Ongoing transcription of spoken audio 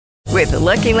With the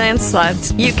Lucky Land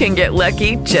Slots, you can get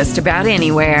lucky just about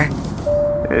anywhere.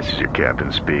 This is your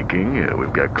captain speaking.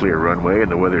 We've got clear runway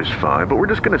and the weather's fine, but we're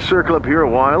just going to circle up here a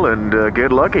while and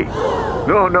get lucky.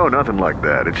 No, nothing like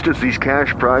that. It's just these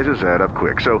cash prizes add up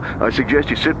quick. So I suggest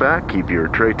you sit back, keep your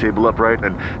tray table upright,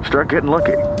 and start getting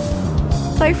lucky.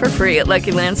 Play for free at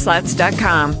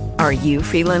LuckyLandSlots.com. Are you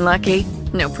feeling lucky?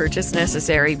 No purchase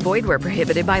necessary. Void where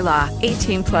prohibited by law.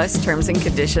 18 plus terms and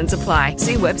conditions apply.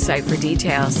 See website for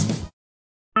details.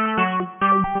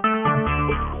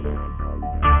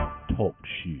 Talk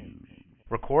shoes.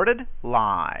 Recorded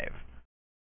live.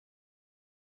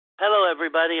 Hello,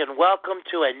 everybody, and welcome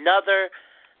to another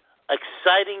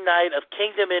exciting night of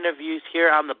Kingdom interviews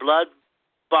here on the Blood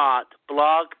Bought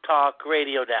Blog Talk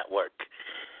Radio Network.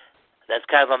 That's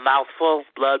kind of a mouthful,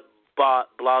 Blood Bought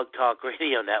Blog Talk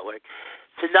Radio Network.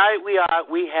 Tonight we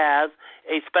have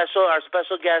our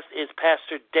special guest is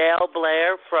Pastor Dale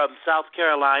Blair from South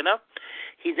Carolina.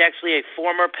 He's actually a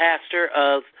former pastor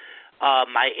of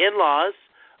my in-laws,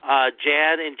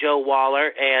 Jan and Joe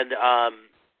Waller, and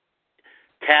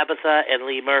Tabitha and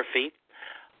Lee Murphy.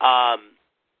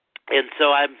 And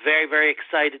so I'm very, very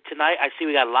excited tonight. I see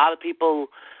we got a lot of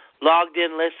people logged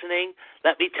in listening.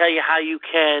 Let me tell you how you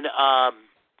can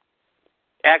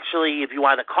actually, if you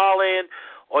want to call in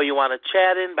or you want to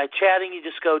chat in. By chatting, you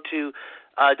just go to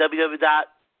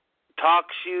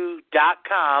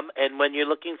www.talkshoe.com, and when you're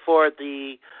looking for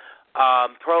the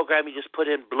program, you just put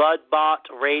in Blood Bought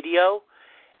Radio,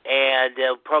 and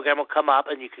the program will come up,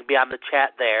 and you can be on the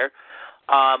chat there.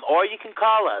 Or you can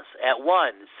call us at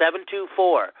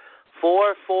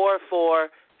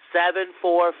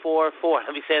 1-724-444-7444.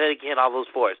 Let me say that again, all those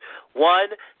fours.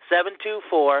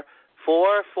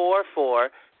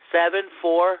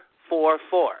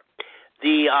 1-724-444-7444.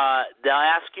 They'll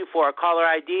ask you for a caller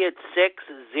ID. It's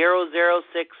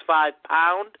 60065 #.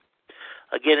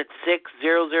 Again, it's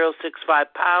 60065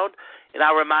 #. And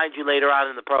I'll remind you later on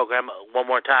in the program one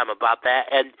more time about that.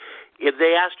 And if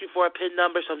they ask you for a PIN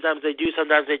number, sometimes they do,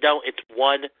 sometimes they don't. It's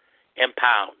 £1 and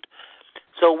pound.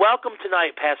 So welcome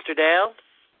tonight, Pastor Dale.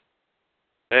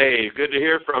 Hey, good to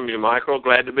hear from you, Michael.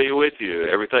 Glad to be with you.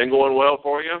 Everything going well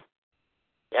for you?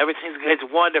 Everything's good. It's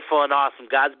wonderful and awesome.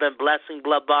 God's been blessing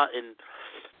Bloodbot in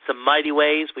some mighty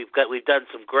ways. We've done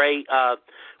some great.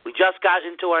 We just got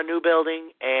into our new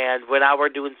building, and we're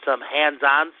doing some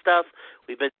hands-on stuff.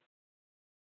 We've been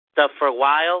stuff for a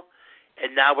while,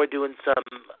 and now we're doing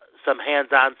some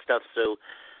hands-on stuff. So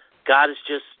God is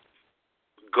just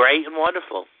great and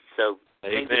wonderful. So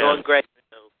Amen. Things are going great.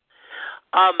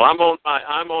 Well,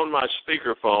 I'm on my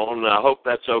speakerphone. I hope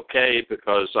that's okay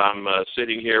because I'm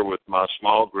sitting here with my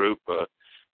small group,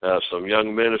 some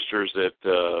young ministers that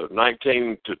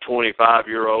 19 to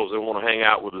 25-year-olds that want to hang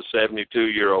out with a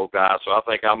 72-year-old guy. So I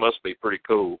think I must be pretty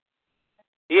cool.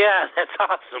 Yeah, that's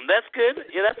awesome. That's good.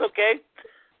 Yeah, that's okay.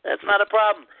 That's not a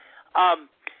problem.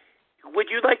 Would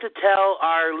you like to tell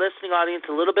our listening audience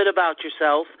a little bit about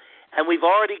yourself? And we've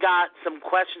already got some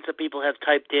questions that people have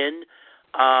typed in,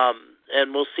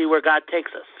 and we'll see where God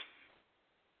takes us.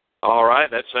 All right,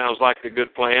 that sounds like a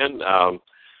good plan. I'm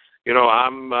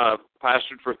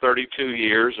pastored for 32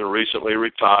 years and recently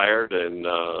retired, and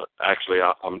actually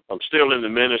I'm still in the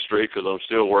ministry because I'm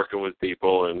still working with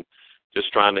people and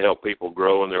just trying to help people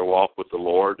grow in their walk with the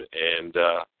Lord. And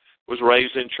was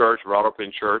raised in church, brought up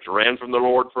in church, ran from the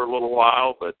Lord for a little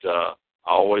while, but I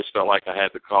always felt like I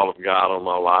had the call of God on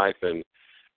my life, and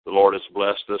the Lord has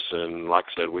blessed us. And like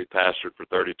I said, we pastored for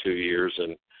 32 years,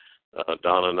 and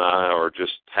Donna and I are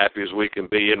just happy as we can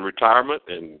be in retirement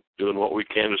and doing what we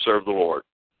can to serve the Lord.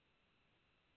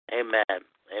 Amen.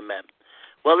 Amen.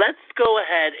 Well, let's go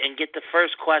ahead and get the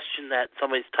first question that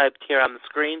somebody's typed here on the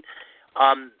screen.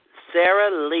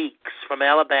 Sarah Leaks from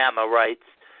Alabama writes,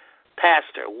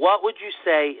 Pastor, what would you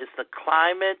say is the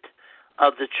climate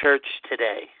of the church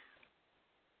today?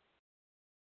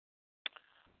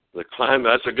 The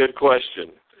climate, that's a good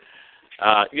question.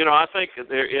 I think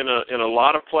there in a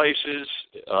lot of places,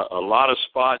 a lot of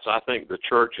spots, I think the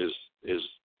church is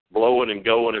blowing and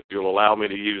going, if you'll allow me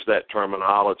to use that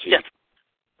terminology. Yes.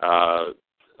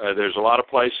 There's a lot of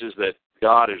places that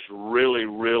God is really,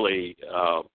 really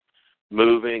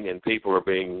moving, and people are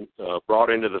being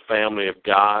brought into the family of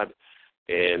God.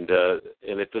 And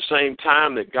at the same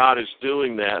time that God is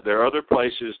doing that, there are other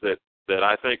places that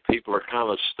I think people are kind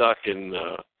of stuck in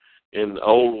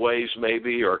old ways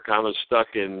maybe, or kind of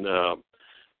stuck in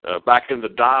back in the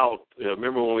dial.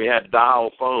 Remember when we had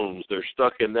dial phones? They're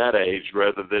stuck in that age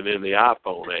rather than in the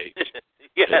iPhone age.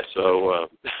 Yes. And so,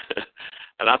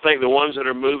 and I think the ones that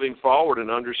are moving forward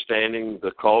and understanding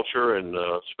the culture, and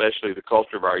especially the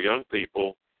culture of our young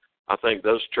people, I think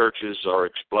those churches are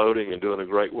exploding and doing a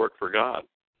great work for God.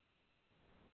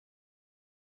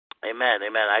 Amen.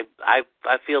 I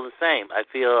feel the same. I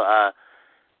feel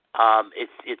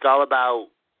it's all about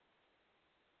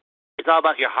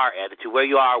your heart attitude, where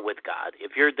you are with God.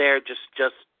 If you're there just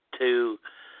to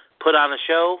put on a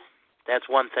show, that's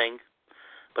one thing.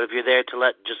 But if you're there to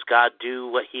let just God do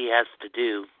what He has to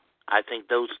do, I think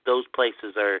those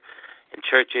places are, and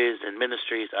churches and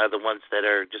ministries are the ones that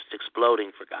are just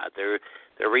exploding for God. They're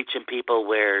reaching people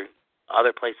where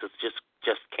other places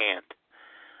just can't.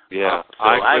 Yeah, so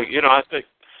I agree. I think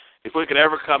if we could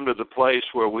ever come to the place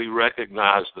where we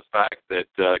recognize the fact that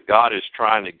God is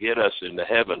trying to get us into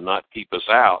heaven, not keep us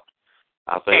out,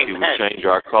 I think It would change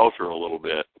our culture a little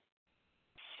bit.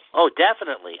 Oh,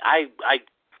 definitely. I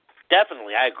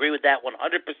agree with that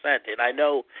 100%. And I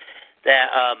know that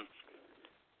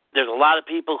there's a lot of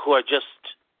people who are just,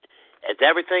 it's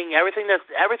everything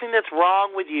that's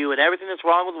wrong with you, and everything that's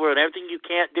wrong with the world, and everything you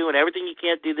can't do, and everything you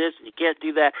can't do this and you can't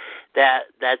do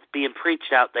that's being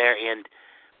preached out there. And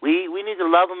we need to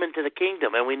love them into the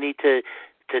kingdom, and we need to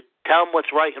tell them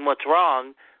what's right and what's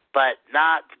wrong, but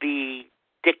not be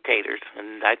dictators.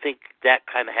 And I think that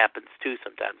kind of happens too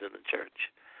sometimes in the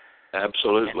church.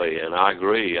 Absolutely, and I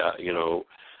agree.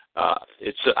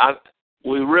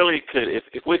 We really could,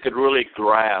 if we could really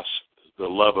grasp the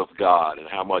love of God and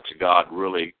how much God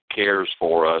really cares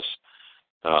for us,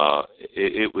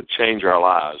 it would change our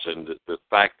lives. And the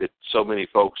fact that so many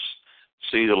folks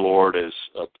see the Lord as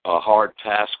a hard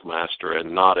taskmaster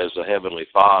and not as a heavenly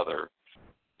Father,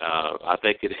 I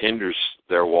think it hinders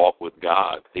their walk with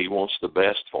God. He wants the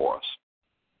best for us.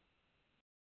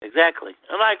 Exactly,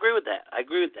 and I agree with that.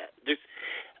 There's,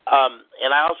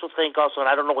 and I also think and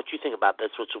I don't know what you think about this,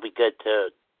 which will be good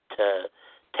to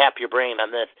tap your brain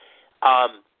on this.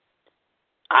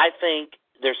 I think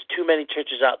there's too many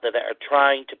churches out there that are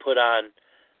trying to put on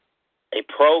a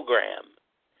program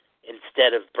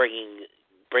instead of bringing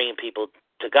people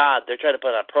to God. They're trying to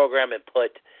put on a program and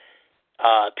put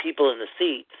people in the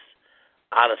seats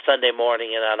on a Sunday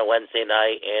morning and on a Wednesday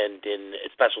night and in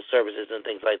special services and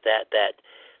things like that. That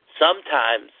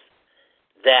sometimes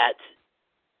that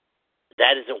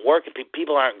isn't working.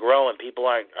 People aren't growing. People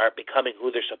aren't becoming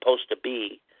who they're supposed to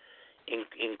be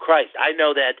in Christ. I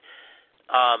know that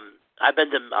I've been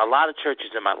to a lot of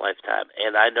churches in my lifetime,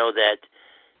 and I know that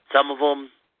some of them,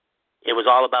 it was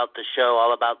all about the show,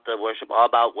 all about the worship, all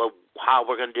about how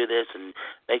we're going to do this and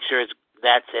make sure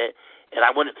that's it, and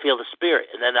I wouldn't feel the Spirit.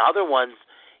 And then the other ones,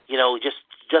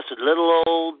 just a little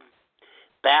old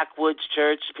backwoods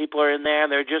church, people are in there,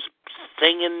 and they're just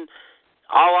singing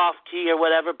all off key or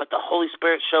whatever, but the Holy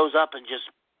Spirit shows up and just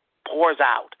pours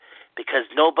out because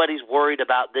nobody's worried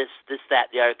about this, that,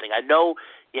 the other thing. I know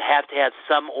you have to have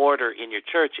some order in your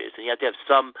churches, and you have to have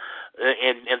some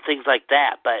and things like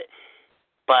that, but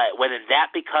when that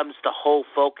becomes the whole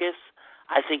focus,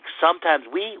 I think sometimes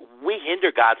we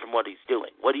hinder God from what He's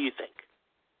doing. What do you think?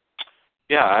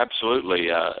 Yeah, absolutely.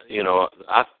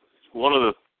 One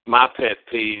of my pet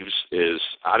peeves is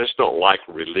I just don't like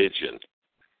religion.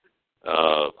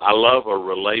 I love a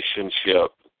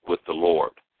relationship with the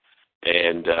Lord,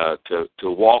 and to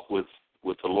walk with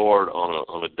the Lord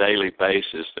on a daily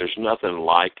basis. There's nothing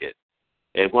like it.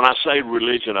 And when I say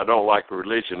religion, I don't like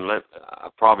religion. I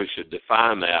probably should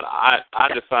define that. I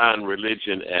define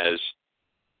religion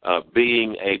as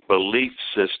being a belief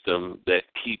system that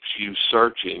keeps you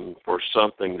searching for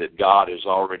something that God has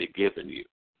already given you.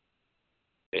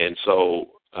 And so,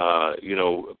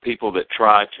 people that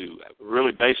try to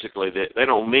really basically, they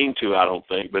don't mean to, I don't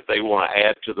think, but they want to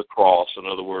add to the cross. In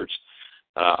other words,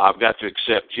 I've got to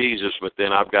accept Jesus, but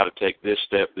then I've got to take this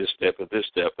step, and this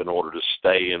step in order to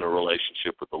stay in a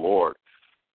relationship with the Lord.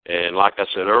 And like I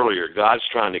said earlier, God's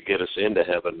trying to get us into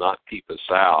heaven, not keep us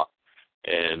out.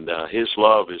 And His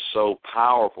love is so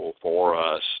powerful for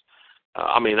us.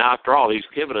 After all, He's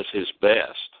given us His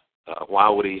best. Why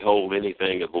would He hold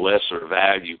anything of lesser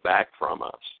value back from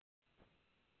us?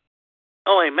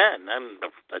 Oh, amen. I'm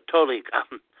totally.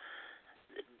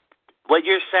 What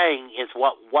you're saying is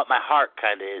what my heart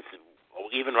kind of is.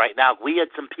 Even right now, we had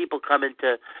some people come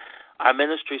into our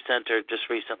ministry center just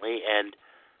recently, and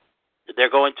they're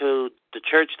going to the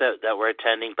church that we're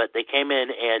attending. But they came in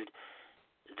and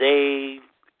they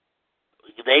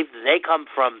come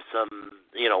from some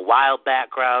wild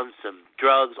backgrounds, some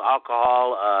drugs,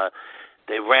 alcohol.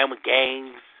 They ran with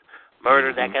gangs,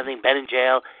 murder, that kind of thing, been in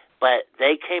jail. But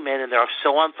they came in and they're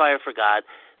so on fire for God.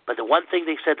 But the one thing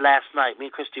they said last night, me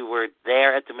and Christy were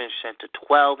there at the ministry center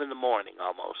 12 in the morning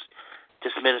almost,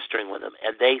 just ministering with them.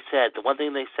 And they said, the one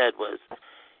thing they said was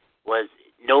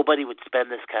nobody would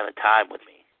spend this kind of time with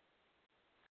me.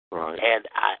 Right.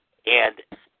 And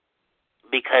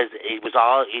because it was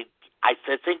all, I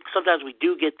think sometimes we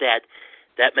do get that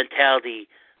mentality,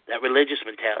 that religious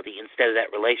mentality, instead of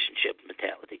that relationship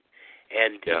mentality,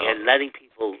 and letting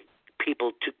people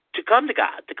to come to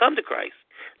God, to come to Christ.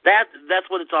 That's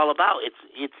what it's all about.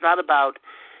 It's not about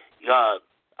a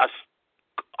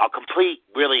complete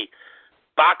really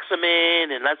box them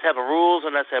in and let's have rules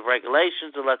and let's have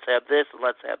regulations and let's have this and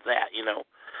let's have that. You know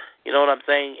what I'm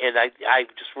saying? And I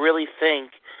just really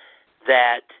think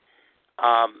that,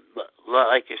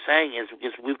 like you're saying, is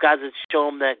we've got to show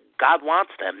them that God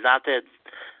wants them, not that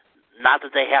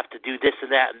they have to do this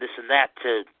and that and this and that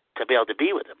to be able to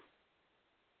be with Him.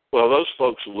 Well, those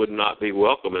folks would not be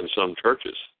welcome in some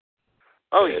churches.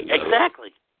 Oh, and,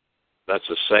 exactly. That's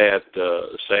a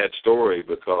sad story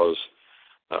because,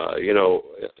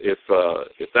 if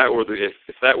that were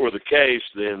the case,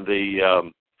 then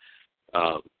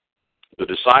the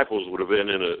disciples would have been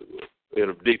in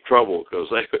a deep trouble because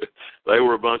they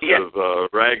were a bunch of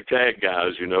ragtag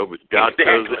guys, but God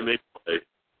chose them anyway.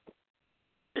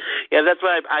 Yeah, that's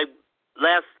why I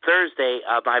last Thursday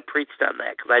I preached on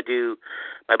that because I do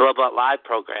my Blood Bought Live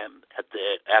program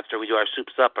after we do our soup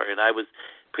supper, and I was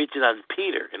preaching on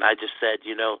Peter, and I just said,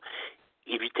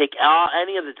 if you take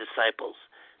any of the disciples,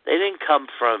 they didn't come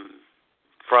from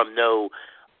no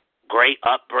great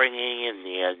upbringing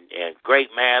and great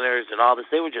manners and all this.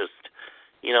 They were just,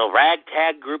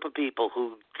 ragtag group of people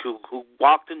who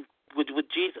walked in with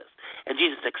Jesus, and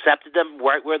Jesus accepted them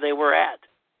right where they were at,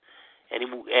 and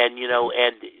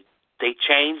they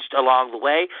changed along the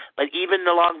way. But even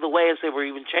along the way, as they were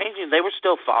even changing, they were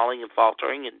still falling and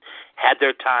faltering and had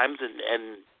their times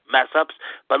and mess ups.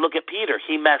 But look at Peter;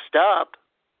 he messed up.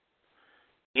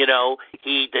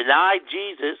 He denied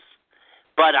Jesus.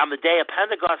 But on the day of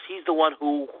Pentecost, he's the one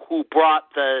who brought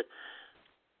the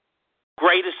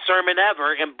greatest sermon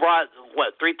ever and brought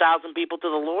 3,000 people to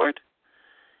the Lord.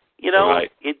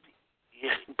 Right.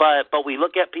 But we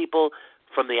look at people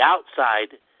from the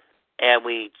outside and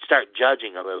we start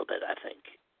judging a little bit, I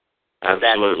think.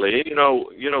 Absolutely.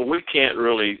 We can't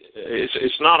really.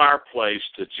 It's not our place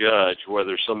to judge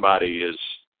whether somebody is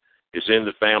in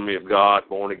the family of God,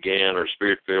 born again, or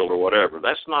Spirit-filled, or whatever.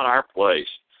 That's not our place.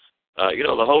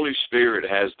 The Holy Spirit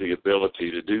has the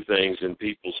ability to do things in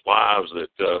people's lives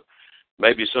that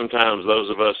maybe sometimes those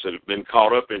of us that have been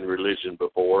caught up in religion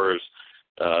before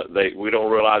we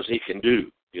don't realize He can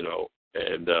do.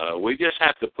 And we just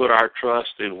have to put our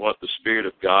trust in what the Spirit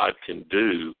of God can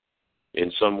do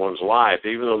in someone's life,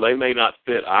 even though they may not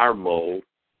fit our mold,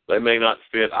 they may not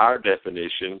fit our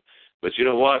definition. But you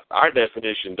know what? Our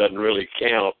definition doesn't really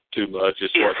count too much.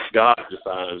 It's what God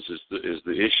defines is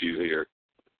the issue here.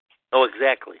 Oh,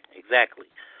 exactly.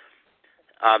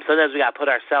 Sometimes we got to put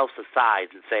ourselves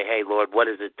aside and say, hey, Lord, what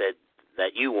is it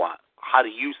that you want? How do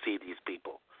you see these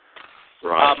people?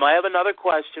 Right. I have another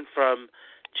question from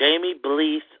Jamie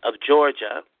Bleeth of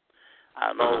Georgia. I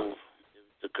don't know if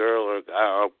it's a girl or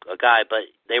a guy, but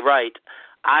they write,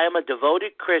 I am a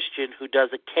devoted Christian who does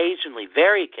occasionally,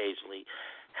 very occasionally,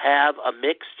 have a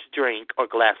mixed drink or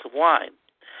glass of wine.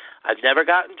 I've never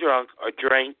gotten drunk or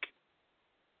drank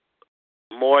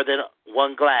more than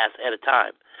one glass at a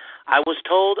time. I was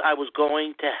told I was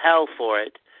going to hell for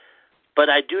it, but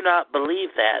I do not believe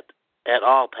that at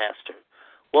all, Pastor.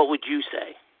 What would you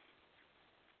say?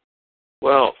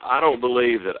 Well, I don't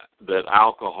believe that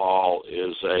alcohol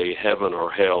is a heaven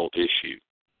or hell issue.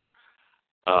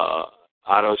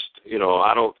 I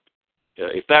don't.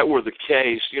 If that were the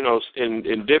case,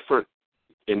 in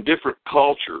different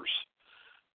cultures,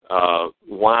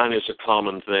 wine is a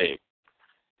common thing.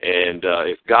 And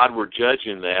if God were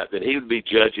judging that, then He would be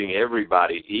judging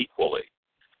everybody equally.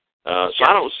 So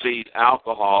I don't see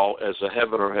alcohol as a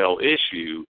heaven or hell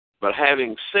issue. But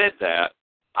having said that,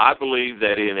 I believe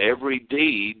that in every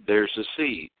deed there's a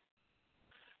seed.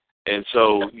 And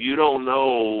so you don't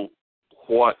know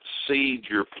what seed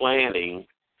you're planting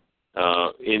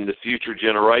in the future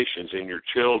generations, in your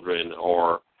children,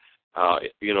 or,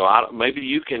 maybe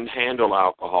you can handle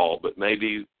alcohol, but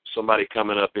maybe somebody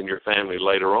coming up in your family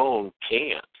later on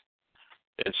can't.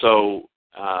 And so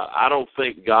I don't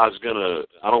think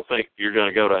you're going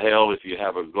to go to hell if you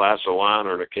have a glass of wine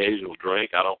or an occasional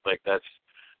drink. I don't think that's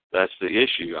the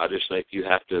issue. I just think you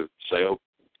have to say,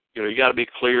 you got to be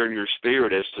clear in your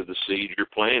spirit as to the seed you're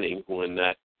planting when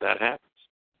that happens.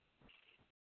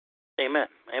 Amen.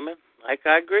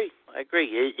 I agree.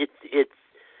 It's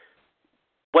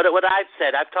what I've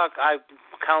said. I've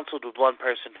counseled with one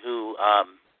person who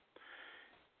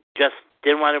just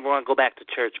didn't want everyone to go back to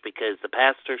church because the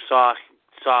pastor saw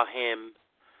him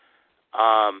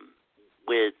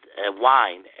with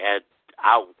wine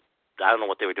out I don't know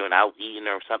what they were doing, out eating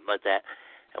or something like that,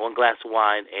 and one glass of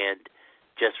wine, and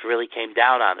just really came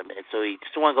down on him. And so he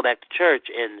just wanted to go back to church.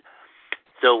 And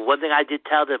so one thing I did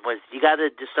tell them was, you got to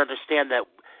just understand that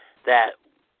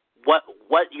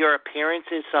what your appearance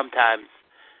is sometimes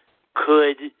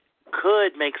could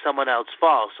make someone else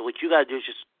fall. So what you got to do is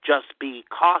just be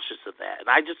cautious of that. And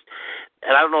I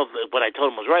don't know if what I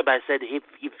told him was right, but I said, if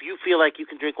you feel like you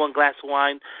can drink one glass of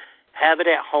wine, have it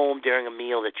at home during a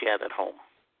meal that you have at home.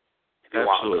 If you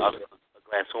Absolutely. want a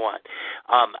glass of wine.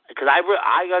 Because I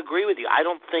agree with you. I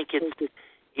don't think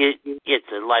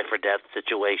it's a life or death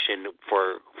situation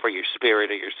for your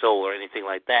spirit or your soul or anything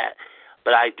like that.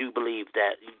 But I do believe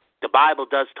that the Bible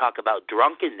does talk about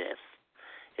drunkenness.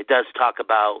 It does talk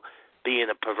about being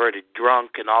a perverted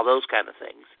drunk and all those kind of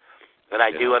things. And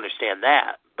I do understand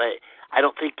that. But I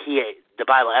don't think the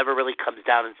Bible ever really comes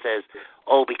down and says,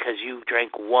 oh, because you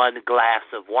drank one glass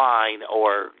of wine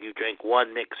or you drink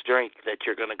one mixed drink that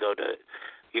you're going to go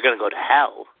to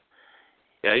hell.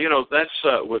 Yeah, that's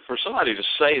for somebody to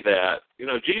say that.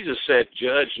 Jesus said,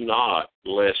 "Judge not,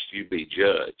 lest you be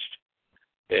judged."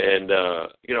 And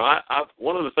I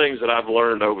one of the things that I've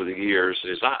learned over the years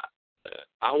is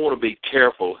I want to be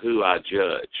careful who I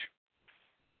judge,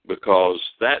 because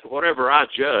that whatever I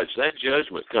judge, that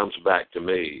judgment comes back to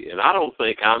me, and I don't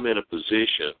think I'm in a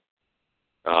position,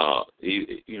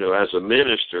 as a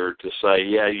minister, to say,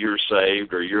 yeah, you're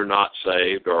saved or you're not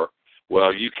saved, or,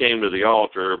 well, you came to the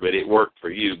altar, but it worked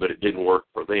for you, but it didn't work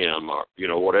for them, or,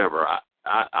 whatever.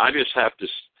 I just have to,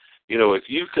 if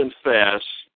you confess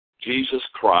Jesus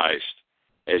Christ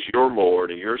as your Lord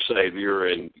and your Savior,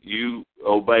 and you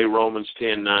obey Romans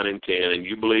 10:9 and 10, and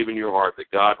you believe in your heart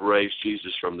that God raised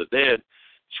Jesus from the dead,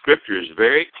 Scripture is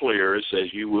very clear. It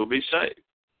says you will be saved.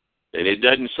 And it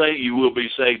doesn't say you will be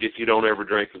saved if you don't ever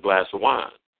drink a glass of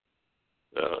wine.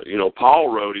 Paul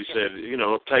wrote, he said,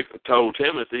 told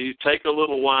Timothy, take a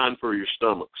little wine for your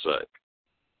stomach's sake.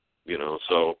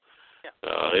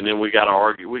 And then we got to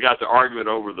argue. We got the argument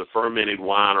over the fermented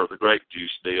wine or the grape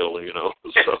juice deal,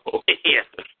 So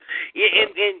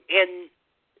and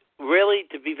really,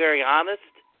 to be very honest,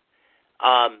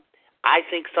 I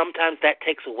think sometimes that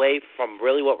takes away from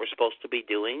really what we're supposed to be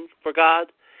doing for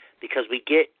God, because we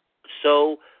get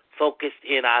so focused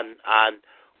in on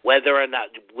whether or not,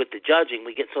 with the judging,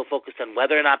 we get so focused on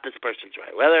whether or not this person's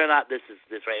right, whether or not this is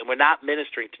this right, and we're not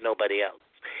ministering to nobody else.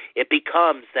 It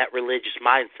becomes that religious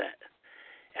mindset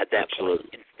at that point,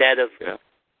 instead of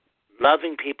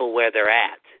loving people where they're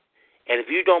at. And if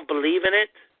you don't believe in it,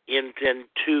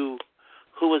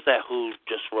 who was that who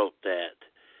just wrote that?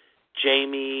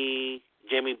 Jamie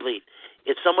Bleed.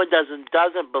 If someone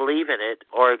doesn't believe in it,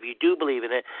 or if you do believe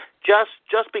in it,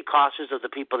 just be cautious of the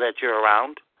people that you're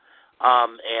around.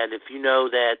 And if you know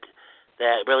that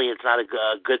really it's not a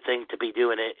good thing to be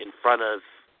doing it in front of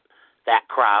that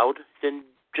crowd, then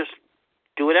just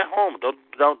do it at home.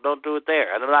 Don't do it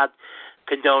there. And I'm not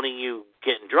condoning you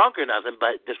getting drunk or nothing,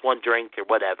 but just one drink or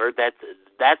whatever.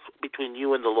 That's between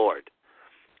you and the Lord.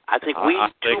 I think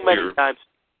too many times.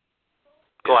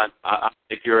 Go on. I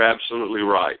think you're absolutely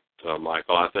right,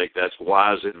 Michael. I think that's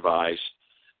wise advice,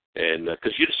 and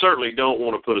because you certainly don't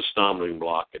want to put a stumbling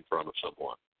block in front of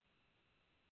someone.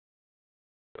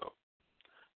 So,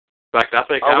 in fact, I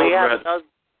think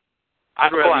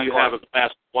I'd rather you have a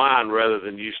glass of wine rather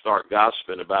than you start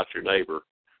gossiping about your neighbor.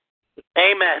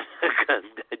 Amen.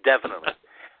 Definitely.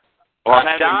 Or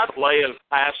have him play a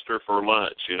pastor for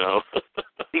lunch,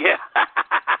 Yeah.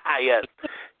 Yes.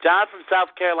 John from South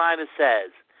Carolina says,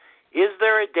 is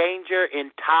there a danger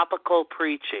in topical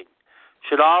preaching?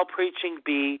 Should all preaching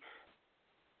be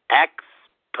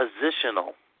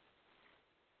expositional?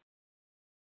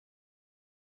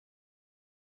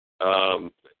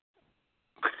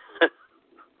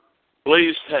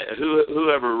 Please,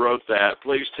 whoever wrote that,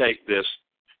 please take this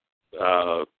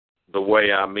the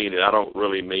way I mean it. I don't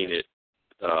really mean it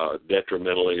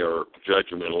detrimentally or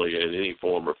judgmentally in any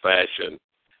form or fashion.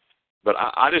 But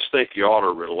I just think you ought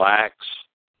to relax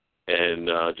and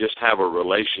just have a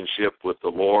relationship with the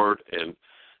Lord and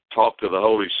talk to the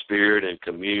Holy Spirit and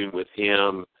commune with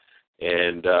Him.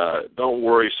 And don't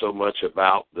worry so much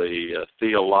about the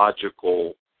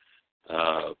theological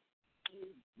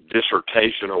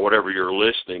dissertation or whatever you're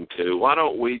listening to. Why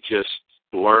don't we just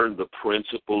learn the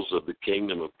principles of the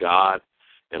kingdom of God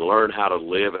and learn how to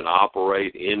live and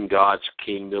operate in God's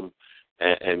kingdom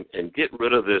and get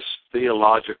rid of this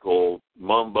theological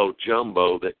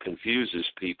mumbo-jumbo that confuses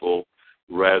people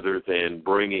rather than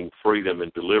bringing freedom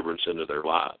and deliverance into their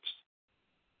lives.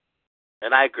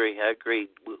 And I agree.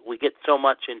 We get so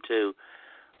much into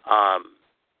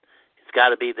it's got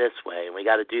to be this way, and we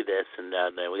got to do this, and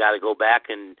we got to go back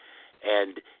and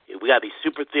And we got to be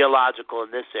super theological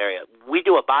in this area. We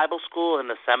do a Bible school in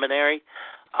the seminary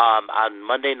on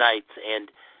Monday nights, and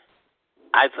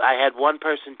I had one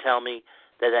person tell me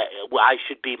that I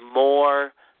should be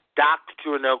more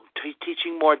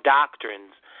teaching more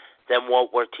doctrines than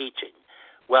what we're teaching.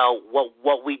 Well,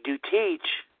 what we do teach,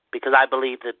 because I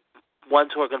believe that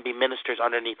ones who are going to be ministers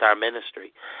underneath our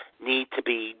ministry need to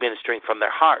be ministering from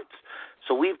their hearts.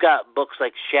 So we've got books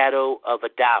like Shadow of a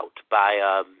Doubt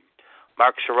by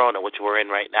Mark Sharona, which we're in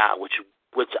right now, which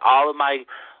all of my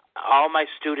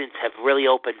students have really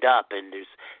opened up, and there's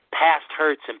past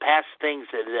hurts and past things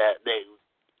that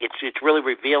it's really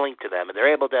revealing to them, and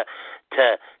they're able to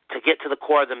get to the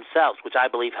core of themselves, which I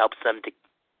believe helps them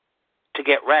to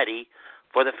get ready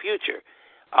for the future,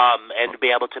 and to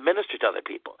be able to minister to other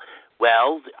people.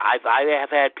 Well, I have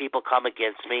had people come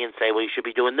against me and say, well, you should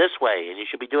be doing this way, and you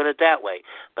should be doing it that way.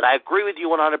 But I agree with you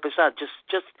 100%.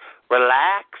 Just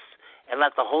relax and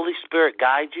let the Holy Spirit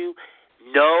guide you.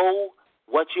 Know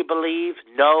what you believe.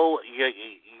 Know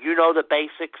you know the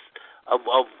basics of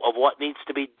what needs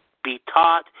to be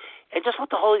taught, and just let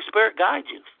the Holy Spirit guide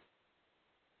you.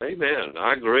 Amen.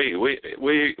 I agree.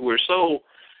 We're so.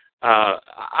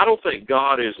 I don't think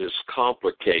God is as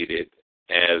complicated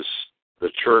as the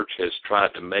church has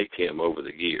tried to make him over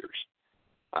the years.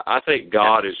 I think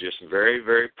God is just very,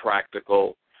 very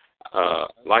practical.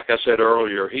 Like I said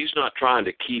earlier, he's not trying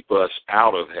to keep us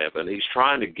out of heaven. He's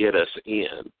trying to get us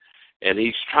in. And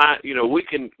he's trying, we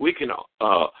can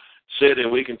sit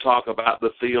and we can talk about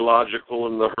the theological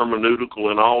and the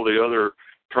hermeneutical and all the other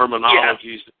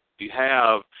terminologies that we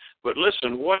have. But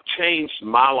listen, what changed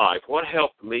my life, what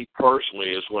helped me personally,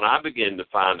 is when I began to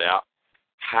find out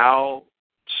how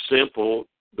simple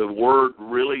the Word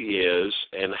really is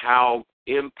and how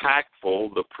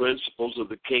impactful the principles of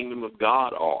the kingdom of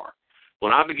God are.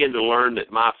 When I began to learn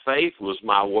that my faith was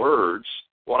my words,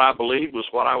 what I believed was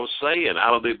what I was saying,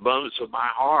 out of the abundance of my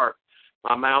heart,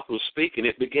 my mouth was speaking,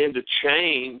 it began to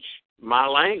change my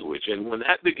language. And when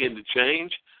that began to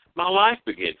change, my life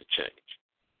began to change.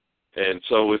 And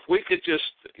so if we could just,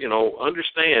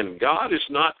 understand God is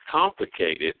not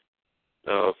complicated.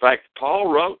 In fact,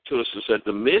 Paul wrote to us and said,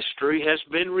 the mystery has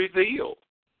been revealed.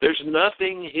 There's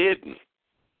nothing hidden.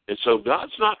 And so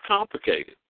God's not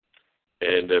complicated.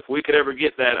 And if we could ever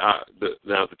get that,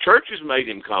 now the church has made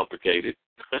him complicated.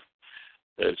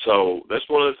 And so that's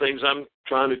one of the things I'm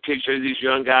trying to teach these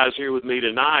young guys here with me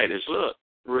tonight is, look,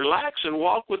 relax and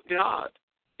walk with God.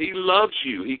 He loves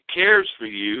you. He cares for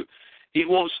you. He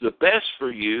wants the best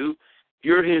for you.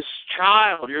 You're his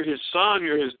child. You're his son.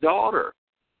 You're his daughter.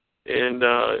 And,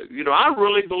 I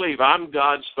really believe I'm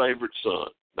God's favorite son.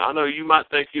 Now, I know you might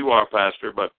think you are,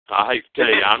 Pastor, but I hate to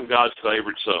tell you, I'm God's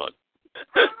favorite son.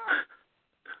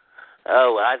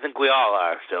 Oh, well, I think we all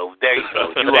are. So there you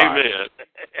go. You Amen.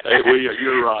 Hey,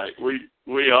 you're right.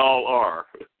 We all are.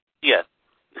 Yeah.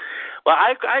 Well,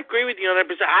 I agree with you 100%.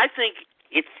 I think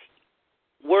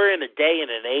we're in a day and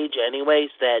an age, anyways,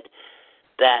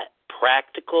 that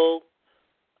practical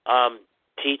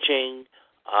teaching,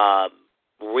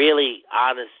 really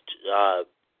honest,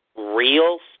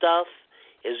 real stuff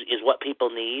is what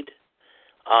people need.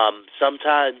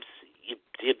 Sometimes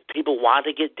if people want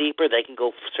to get deeper, they can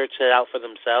go search it out for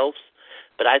themselves.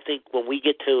 But I think when we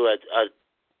get to a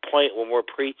point when we're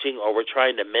preaching or we're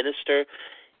trying to minister,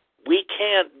 we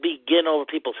can't be getting over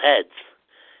people's heads.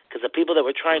 Because the people that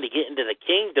were trying to get into the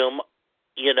kingdom,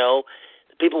 the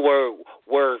people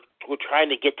were trying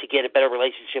to get a better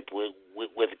relationship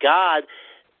with God.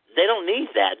 They don't need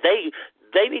that.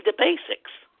 They need the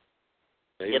basics.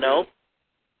 Amen.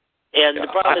 And the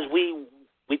problem is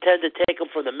we tend to take them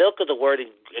from the milk of the word and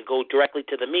go directly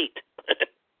to the meat.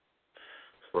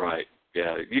 Right.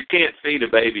 Yeah. You can't feed a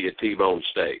baby a T-bone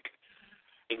steak.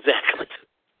 Exactly.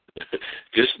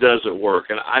 Just doesn't work.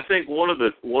 And I think one of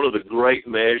the great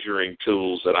measuring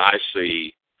tools that I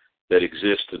see that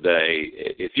exists today,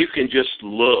 if you can just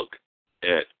look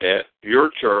at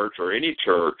your church or any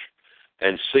church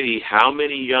and see how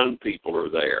many young people are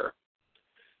there.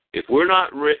 If we're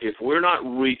not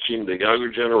reaching the younger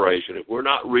generation, if we're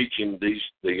not reaching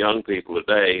the young people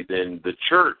today, then the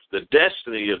church, the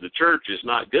destiny of the church is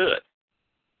not good.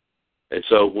 And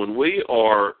so when we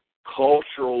are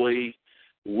culturally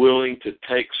willing to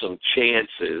take some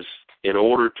chances in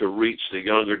order to reach the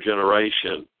younger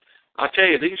generation, I tell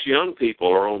you, these young people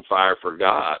are on fire for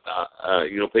God.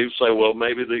 People say, well,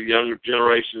 maybe the younger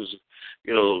generation's,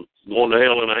 going to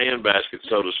hell in a handbasket,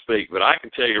 so to speak. But I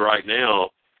can tell you right now,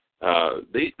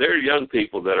 they're young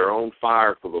people that are on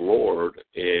fire for the Lord,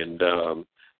 and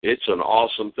it's an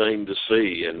awesome thing to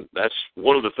see. And that's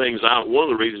one of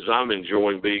the reasons I'm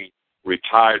enjoying being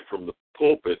retired from the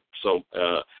pulpit, so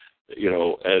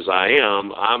as I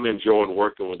am, I'm enjoying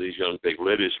working with these young people.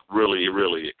 It is really,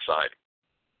 really exciting.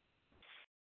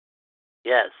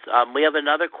 Yes. We have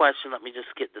another question. Let me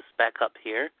just get this back up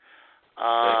here.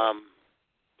 I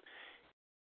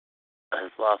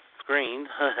just lost the screen.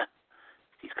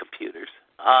 These computers.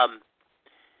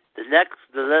 The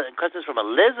question is from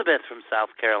Elizabeth from South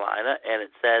Carolina, and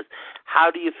it says, how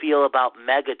do you feel about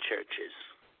mega churches?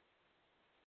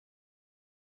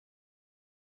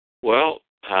 Well,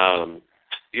 I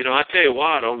tell you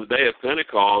what, on the day of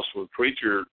Pentecost, when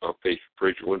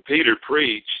when Peter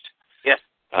preached,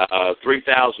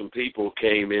 3,000 people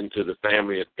came into the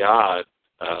family of God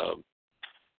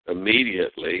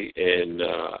immediately, and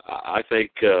I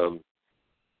think I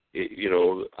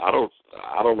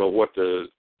don't know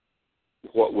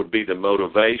what would be the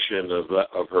motivation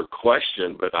of her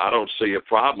question, but I don't see a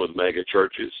problem with mega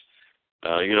churches.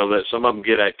 That some of them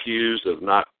get accused of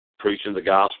not preaching the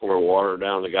gospel or watering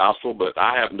down the gospel, but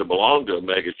I happen to belong to a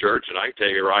mega church, and I can tell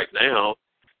you right now,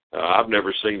 I've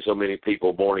never seen so many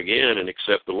people born again and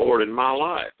accept the Lord in my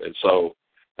life. And so,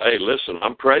 hey, listen,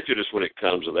 I'm prejudiced when it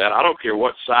comes to that. I don't care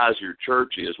what size your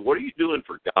church is. What are you doing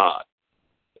for God?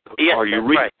 Yes, are you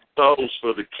reaching souls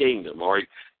for the kingdom?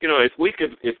 If we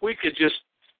could just,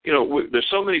 there's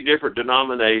so many different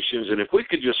denominations, and if we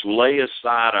could just lay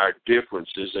aside our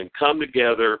differences and come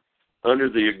together under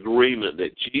the agreement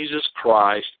that Jesus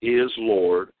Christ is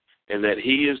Lord and that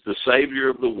He is the Savior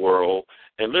of the world,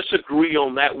 and let's agree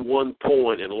on that one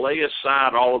point and lay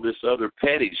aside all of this other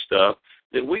petty stuff,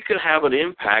 then we could have an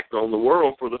impact on the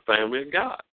world for the family of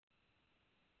God.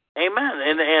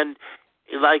 Amen. And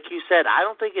like you said, I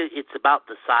don't think it's about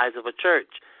the size of a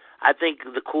church. I think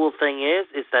the cool thing is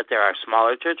that there are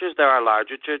smaller churches, there are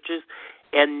larger churches,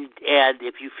 and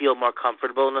if you feel more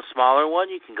comfortable in a smaller one,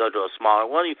 you can go to a smaller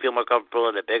one. You feel more comfortable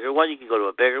in a bigger one, you can go to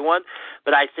a bigger one.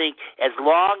 But I think as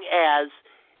long as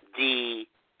the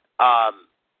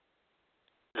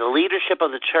leadership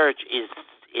of the church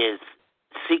is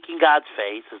seeking God's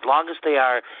face, as long as they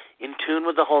are in tune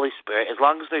with the Holy Spirit, as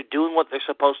long as they're doing what they're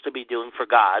supposed to be doing for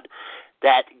God,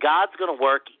 that God's going to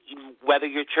work, whether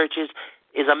your church is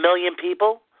 1 million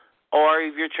people or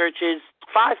if your church is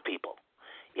 5 people.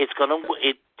 It's going to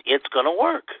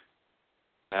work.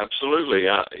 Absolutely.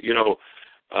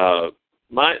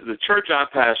 The church I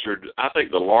pastored, I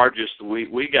think the largest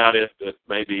we got it at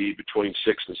maybe between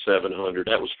 600 and 700.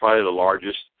 That was probably the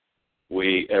largest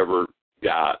we ever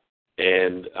got,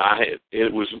 and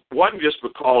it wasn't just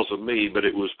because of me, but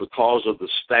it was because of the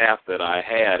staff that I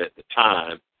had at the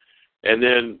time. And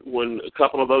then when a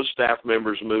couple of those staff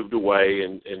members moved away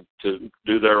and to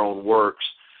do their own works,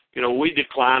 we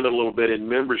declined a little bit in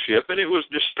membership, and it was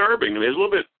disturbing. It was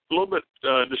a little bit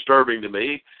disturbing to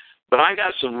me. But I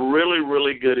got some really,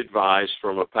 really good advice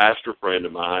from a pastor friend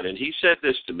of mine, and he said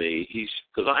this to me.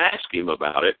 Because I asked him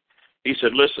about it. He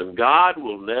said, "Listen, God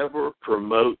will never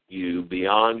promote you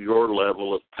beyond your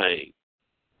level of pain."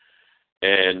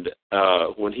 And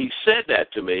when he said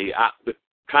that to me, the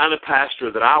kind of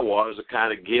pastor that I was, the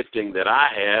kind of gifting that I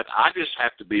had, I just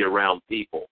have to be around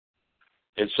people.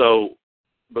 And so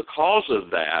because of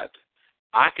that,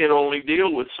 I can only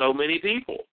deal with so many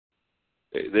people.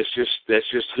 That's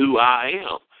just who I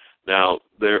am. Now,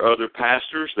 there are other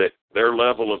pastors that their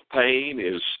level of pain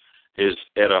is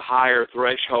at a higher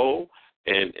threshold,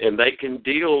 and they can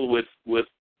deal with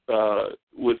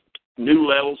new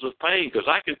levels of pain. Because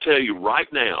I can tell you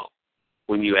right now,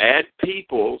 when you add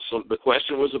people, so the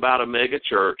question was about a mega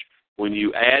church. When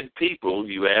you add people,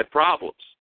 you add problems,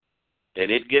 and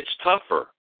it gets tougher.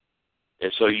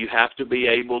 And so you have to be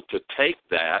able to take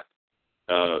that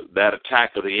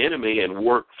attack of the enemy and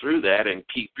work through that and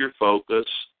keep your focus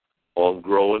on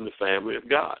growing the family of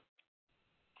God.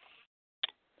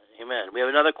 Amen. We have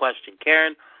another question.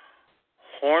 Karen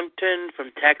Horton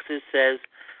from Texas says,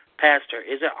 "Pastor,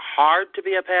 is it hard to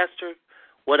be a pastor?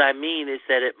 What I mean is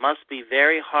that it must be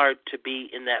very hard to be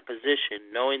in that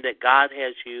position, knowing that God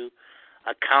has you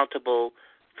accountable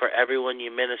for everyone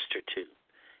you minister to.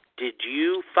 Did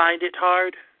you find it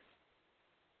hard?"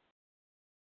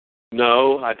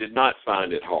 No, I did not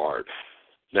find it hard.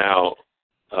 Now,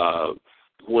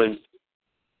 and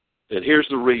here's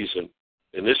the reason,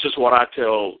 and this is what I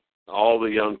tell all the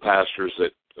young pastors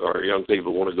that or young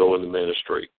people who want to go in the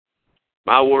ministry.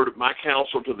 My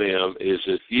counsel to them is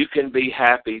if you can be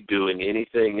happy doing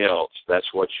anything else,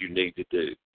 that's what you need to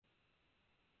do.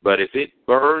 But if it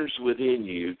burns within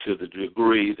you to the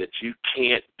degree that you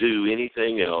can't do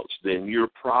anything else, then you're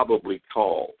probably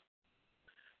called.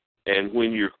 And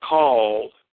when you're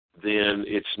called, then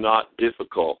it's not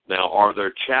difficult. Now, are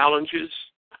there challenges?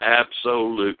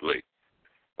 Absolutely.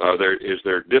 Is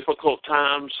there difficult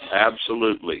times?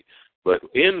 Absolutely. But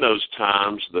in those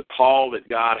times, the call that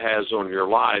God has on your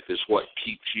life is what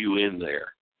keeps you in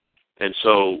there. And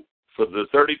so for the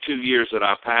 32 years that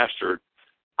I pastored,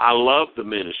 I loved the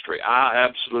ministry. I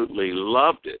absolutely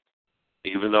loved it,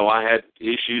 even though I had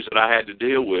issues that I had to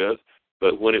deal with.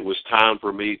 But when it was time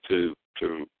for me to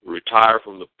retire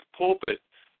from the pulpit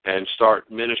and start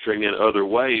ministering in other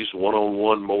ways,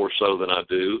 one-on-one more so than I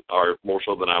do, or more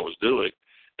so than I was doing,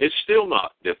 it's still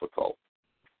not difficult.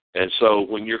 And so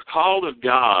when you're called of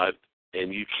God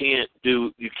and you can't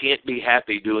be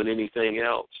happy doing anything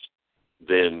else,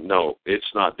 then no,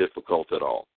 it's not difficult at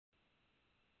all.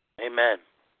 Amen.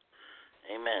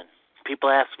 Amen. People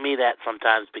ask me that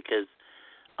sometimes because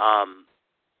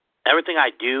everything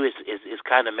I do is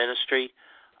kind of ministry.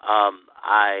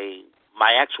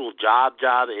 My actual job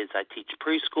is I teach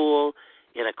preschool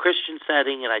in a Christian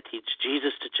setting, and I teach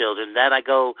Jesus to children. Then I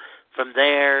go from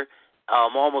there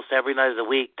almost every night of the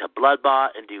week to Blood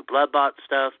Bought and do Blood Bought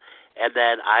stuff. And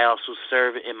then I also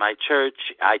serve in my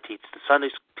church. I teach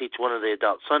one of the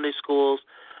adult Sunday schools.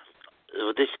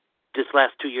 This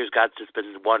last 2 years, God's just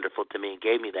been wonderful to me and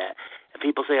gave me that. And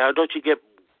people say, "Oh, don't you get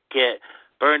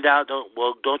burned out?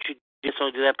 Don't you just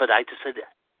don't do that?" But I just said,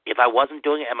 if I wasn't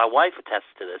doing it, and my wife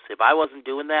attests to this, if I wasn't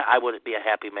doing that, I wouldn't be a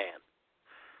happy man.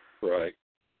 Right.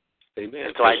 Amen.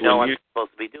 And so I know I'm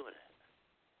supposed to be doing it.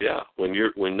 Yeah,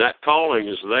 when that calling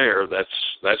is there,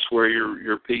 that's where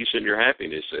your peace and your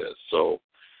happiness is. So,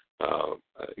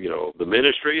 the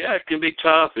ministry, it can be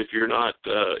tough if you're not,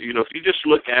 if you just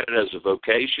look at it as a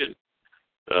vocation,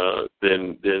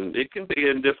 then it can be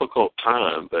a difficult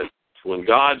time. But when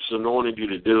God's anointed you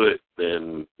to do it,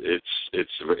 then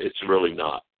it's really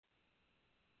not.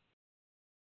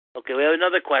 Okay, we have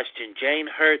another question. Jane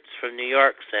Hertz from New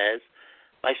York says,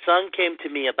 "My son came to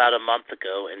me about a month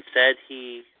ago and said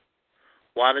he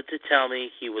wanted to tell me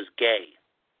he was gay.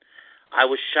 I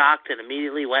was shocked and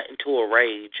immediately went into a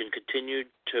rage and continued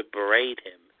to berate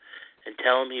him and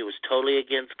tell him he was totally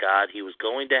against God, he was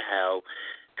going to hell,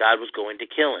 God was going to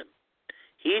kill him.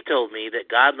 He told me that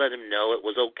God let him know it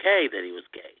was okay that he was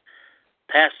gay.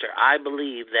 Pastor, I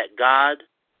believe that God,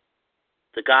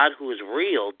 the God who is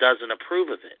real, doesn't approve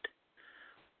of it.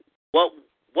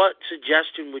 What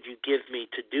suggestion would you give me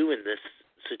to do in this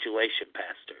situation,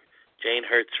 Pastor?" Jane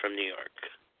Hertz from New York.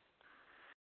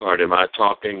 All right, am I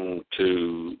talking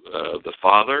to the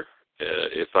father?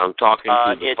 If I'm talking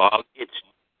to the father?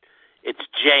 It's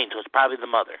Jane, so it's probably the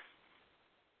mother.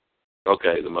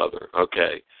 Okay, the mother.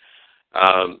 Okay.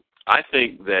 I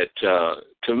think that,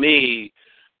 to me,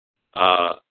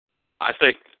 I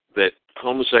think that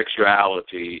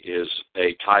homosexuality is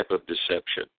a type of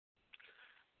deception.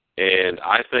 And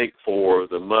I think for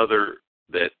the mother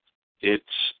that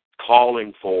it's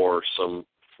calling for some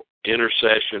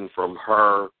intercession from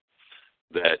her,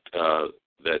 that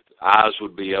eyes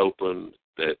would be open,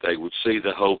 that they would see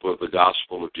the hope of the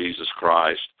gospel of Jesus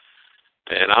Christ.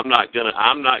 And I'm not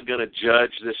gonna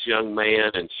judge this young man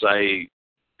and say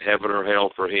heaven or hell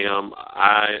for him.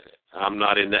 I'm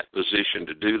not in that position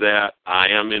to do that. I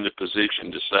am in the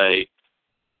position to say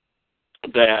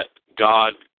that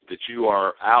you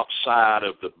are outside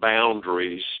of the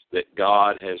boundaries that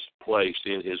God has placed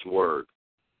in His Word.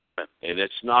 And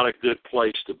it's not a good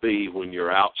place to be when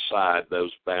you're outside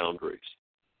those boundaries.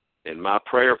 And my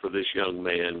prayer for this young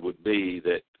man would be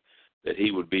that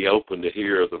he would be open to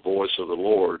hear the voice of the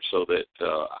Lord, so that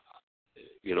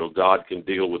God can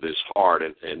deal with his heart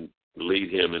and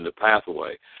lead him in the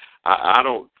pathway. I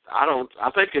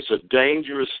think it's a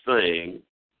dangerous thing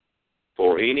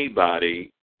for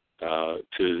anybody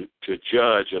to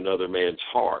judge another man's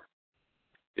heart.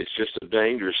 It's just a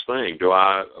dangerous thing. Do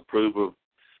I approve of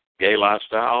gay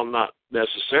lifestyle? Not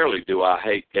necessarily. Do I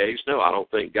hate gays? No, I don't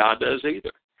think God does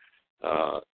either.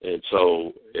 And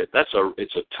so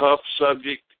it's a tough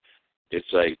subject.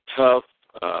 It's a tough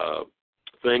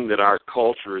thing that our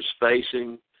culture is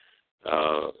facing,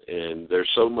 and there's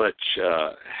so much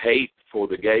hate for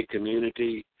the gay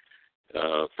community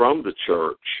from the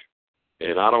church,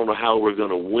 and I don't know how we're going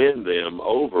to win them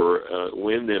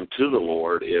to the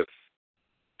Lord if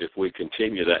we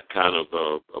continue that kind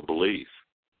of a belief.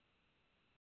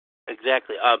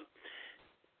 Exactly.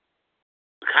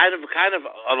 Kind of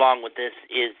along with this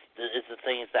is the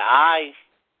thing is that I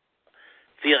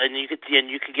feel, and you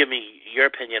can give me your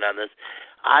opinion on this.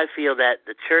 I feel that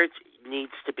the church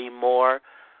needs to be more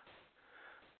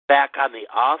back on the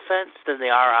offense than they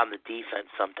are on the defense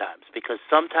sometimes, because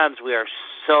sometimes we are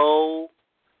so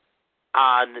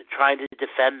on trying to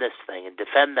defend this thing and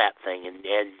defend that thing and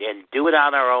do it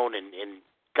on our own, and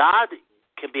God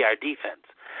can be our defense.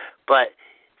 But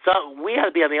So we got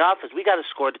to be on the offense. We got to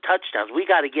score the touchdowns. We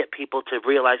got to get people to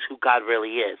realize who God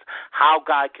really is, how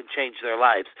God can change their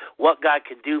lives, what God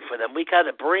can do for them. We got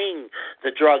to bring the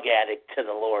drug addict to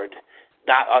the Lord,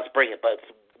 not us bring it, but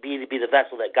be the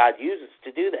vessel that God uses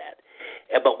to do that.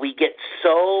 But we get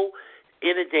so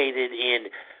inundated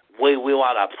in we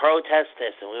want to protest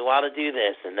this and we want to do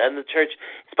this, and then the church,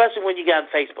 especially when you get on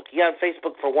Facebook. You get on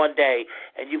Facebook for one day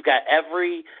and you've got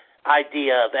every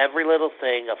idea of every little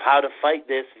thing of how to fight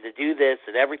this and to do this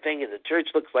and everything, and the church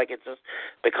looks like it's just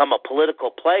become a political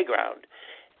playground.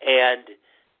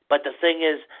 But the thing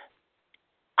is,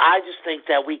 I just think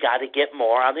that we got to get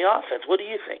more on the offense. What do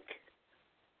you think?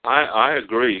 I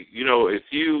agree.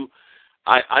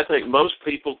 I think most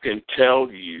people can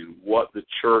tell you what the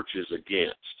church is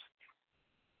against,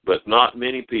 but not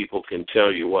many people can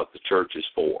tell you what the church is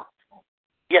for.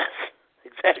 Yes,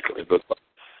 exactly.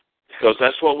 Because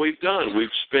that's what we've done. We've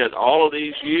spent all of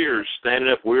these years standing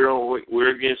up.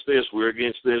 We're against this. We're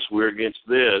against this. We're against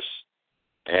this.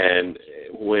 And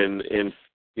we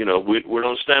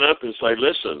don't stand up and say,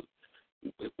 listen,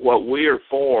 what we are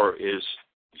for is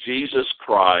Jesus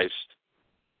Christ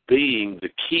being the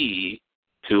key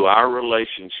to our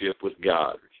relationship with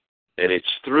God. And it's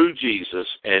through Jesus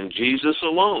and Jesus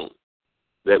alone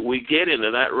that we get into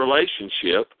that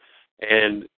relationship.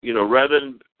 And, rather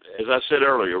than, as I said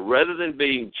earlier, rather than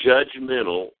being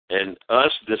judgmental and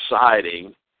us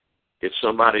deciding if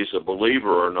somebody's a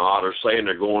believer or not, or saying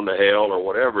they're going to hell or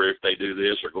whatever if they do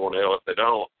this, or going to hell if they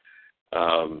don't,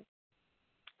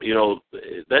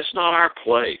 that's not our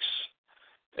place.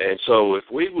 And so if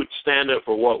we would stand up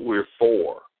for what we're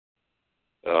for,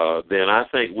 then I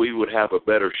think we would have a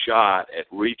better shot at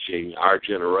reaching our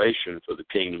generation for the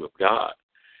kingdom of God.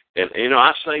 And,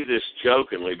 I say this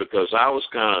jokingly because I was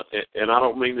kind of, and I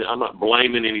don't mean that, I'm not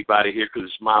blaming anybody here because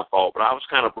it's my fault, but I was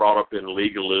kind of brought up in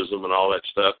legalism and all that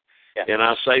stuff. Yeah. And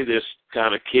I say this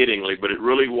kind of kiddingly, but it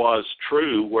really was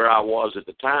true where I was at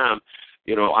the time.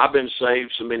 I've been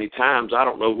saved so many times, I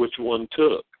don't know which one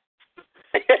took.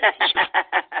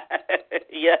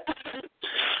 Yeah.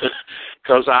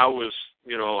 Because I was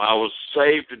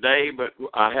saved today, but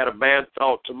I had a bad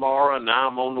thought tomorrow, and now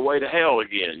I'm on the way to hell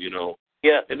again,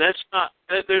 Yeah. And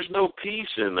there's no peace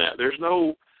in that. There's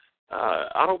no,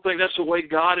 I don't think that's the way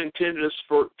God intended us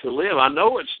to live. I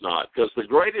know it's not, because the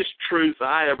greatest truth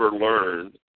I ever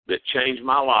learned that changed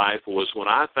my life was when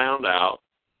I found out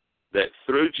that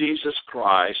through Jesus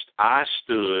Christ, I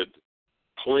stood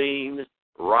clean,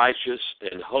 righteous,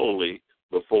 and holy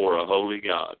before a holy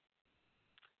God.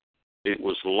 It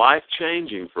was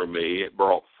life-changing for me. It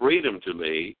brought freedom to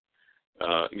me.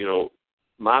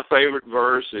 My favorite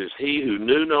verse is, he who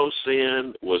knew no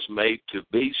sin was made to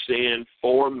be sin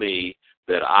for me,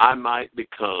 that I might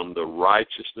become the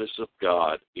righteousness of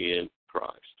God in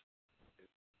Christ.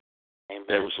 Amen.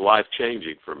 It was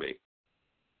life-changing for me.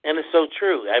 And it's so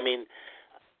true. I mean,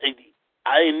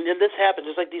 and this happened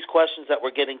just like these questions that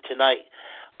we're getting tonight.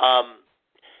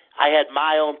 I had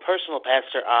my own personal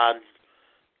pastor on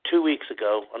a week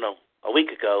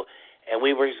ago, and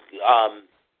we were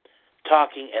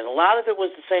talking, and a lot of it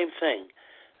was the same thing.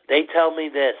 They tell me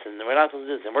this, and we're not going to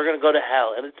do this, and we're going to go to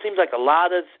hell. And it seems like a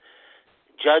lot of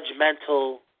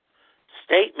judgmental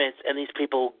statements, and these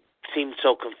people seem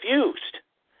so confused.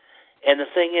 And the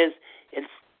thing is,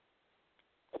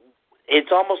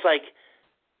 it's almost like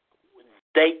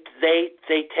they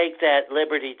take that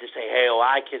liberty to say, hey,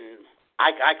 I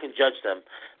can judge them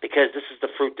because this is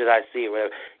the fruit that I see or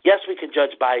whatever. Yes, we can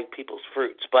judge by people's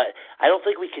fruits, but I don't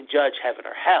think we can judge heaven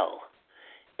or hell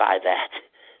by that.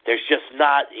 There's just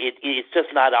not, it's just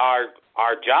not our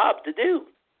job to do.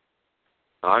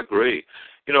 I agree.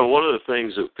 One of the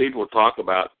things that people talk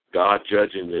about, God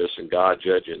judging this and God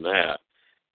judging that,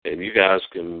 and you guys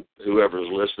can, whoever's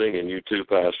listening, and you too,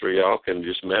 Pastor, y'all can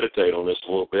just meditate on this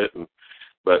a little bit.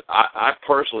 But I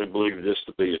personally believe this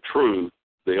to be a truth.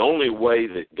 The only way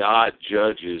that God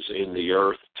judges in the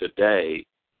earth today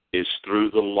is through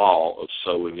the law of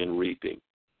sowing and reaping.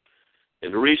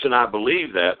 And the reason I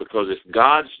believe that, because if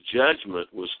God's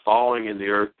judgment was falling in the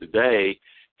earth today,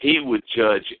 he would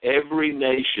judge every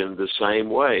nation the same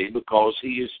way because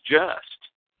he is just.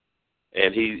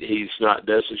 And he's not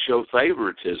doesn't show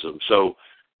favoritism. So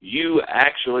you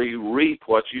actually reap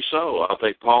what you sow. I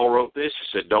think Paul wrote this.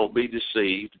 He said, don't be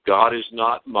deceived. God is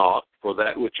not mocked, for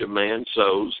that which a man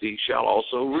sows, he shall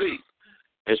also reap.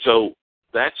 And so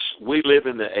we live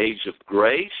in the age of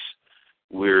grace.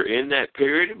 We're in that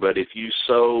period, but if you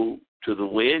sow to the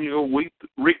wind, you'll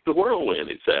reap the whirlwind,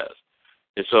 it says.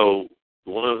 And so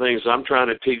one of the things I'm trying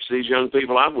to teach these young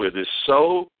people I'm with is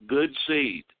sow good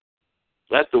seed.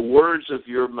 Let the words of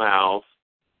your mouth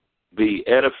be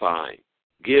edifying.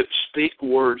 Speak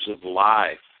words of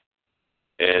life,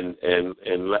 and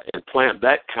plant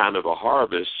that kind of a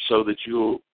harvest so that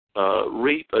you'll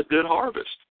reap a good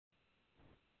harvest.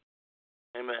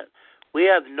 Amen. We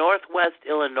have Northwest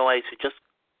Illinois who just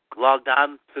logged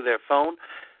on through their phone.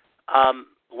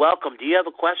 Welcome. Do you have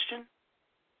a question?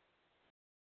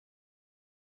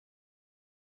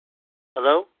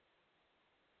 Hello?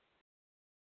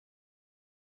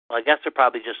 Well, I guess they're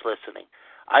probably just listening.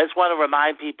 I just want to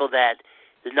remind people that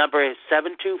the number is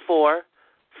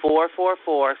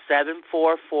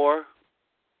 724-444-7444,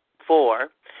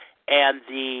 and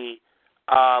the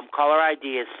caller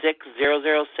ID is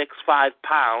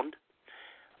 60065#.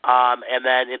 And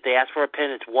then if they ask for a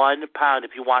PIN, it's £1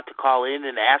 if you want to call in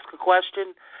and ask a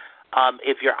question.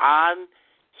 If you're on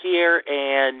here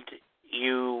and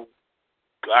you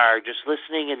are just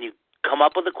listening and you come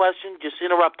up with a question, just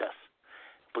interrupt us,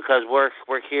 because we're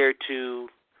here to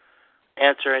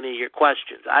answer any of your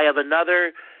questions. I have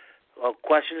another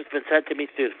question that's been sent to me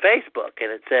through Facebook,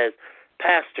 and it says,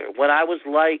 Pastor, when I was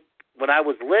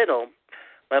little,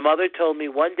 my mother told me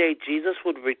one day Jesus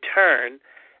would return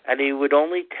and he would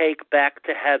only take back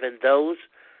to heaven those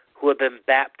who had been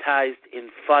baptized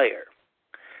in fire.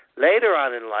 Later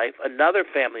on in life, another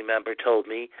family member told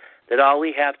me that all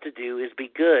we have to do is be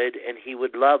good and he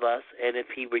would love us, and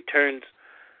if he returns,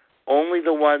 only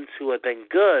the ones who have been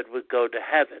good would go to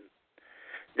heaven.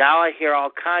 Now I hear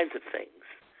all kinds of things.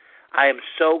 I am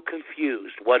so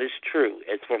confused. What is true?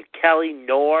 It's from Kelly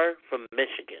Knorr from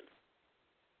Michigan.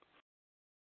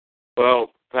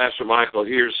 Well, Pastor Michael,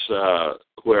 here's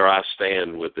where I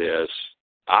stand with this.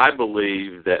 I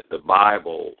believe that the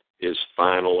Bible is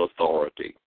final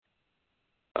authority.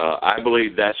 I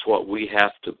believe that's what we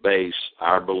have to base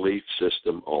our belief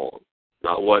system on,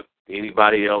 not what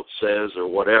anybody else says or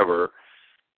whatever.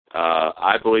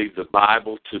 I believe the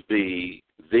Bible to be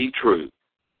the truth.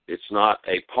 It's not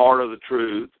a part of the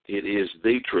truth. It is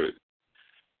the truth.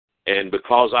 And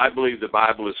because I believe the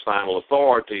Bible is final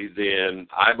authority, then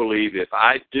I believe if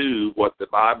I do what the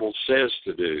Bible says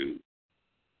to do,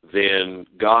 then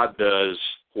God does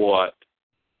what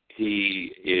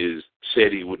he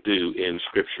said he would do in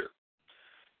Scripture.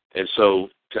 And so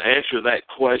to answer that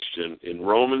question, in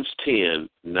Romans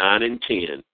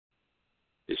 10:9-10,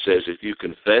 it says, if you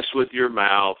confess with your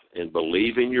mouth and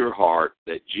believe in your heart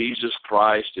that Jesus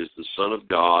Christ is the Son of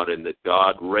God and that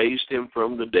God raised him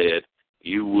from the dead,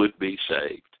 you would be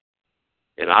saved.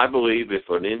 And I believe if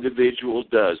an individual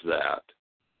does that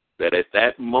at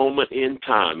that moment in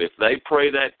time, if they pray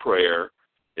that prayer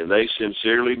and they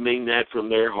sincerely mean that from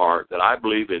their heart, that I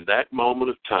believe in that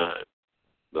moment of time,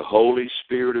 the Holy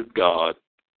Spirit of God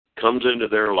comes into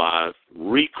their life,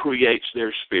 recreates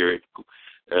their spirit,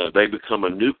 they become a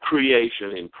new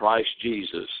creation in Christ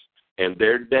Jesus, and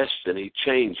their destiny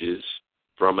changes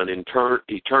from an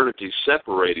eternity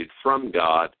separated from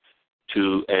God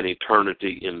to an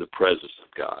eternity in the presence of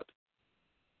God.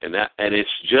 And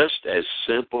it's just as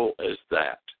simple as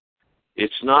that.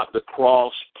 It's not the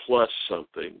cross plus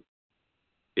something.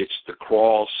 It's the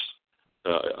cross,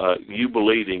 you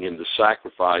believing in the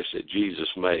sacrifice that Jesus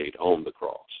made on the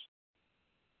cross.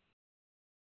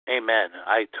 Amen.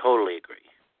 I totally agree.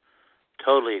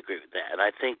 Totally agree with that. And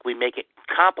I think we make it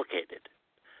complicated.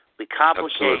 We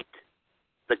complicate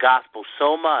the gospel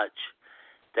so much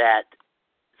that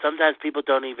sometimes people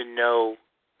don't even know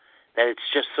that it's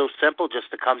just so simple just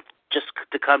to come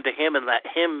to him and let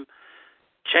him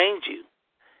change you.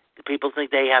 People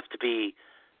think they have to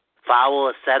follow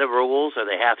a set of rules, or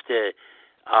they have to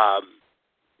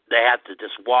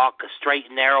just walk a straight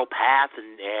and narrow path,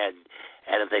 and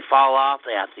if they fall off,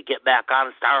 they have to get back on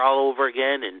and start all over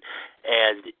again, and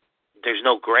there's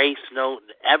no grace,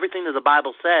 everything that the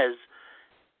Bible says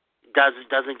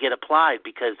doesn't get applied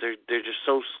because they're just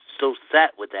so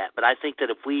set with that. But I think that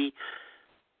if we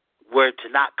were to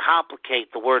not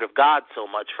complicate the Word of God so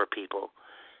much for people,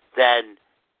 then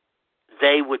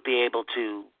they would be able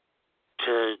to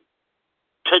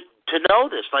know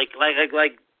this. Like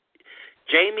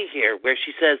Jamie here, where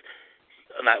she says,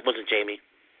 no, it wasn't Jamie.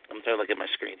 I'm trying to look at my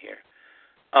screen here.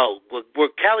 Oh, where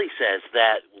Kelly says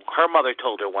that her mother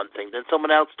told her one thing, then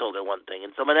someone else told her one thing,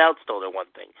 and someone else told her one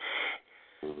thing.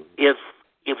 If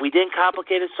we didn't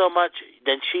complicate it so much,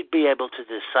 then she'd be able to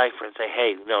decipher and say,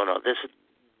 "Hey, no, this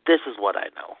is what I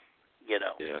know,"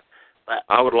 Yeah. But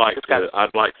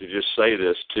I'd like to just say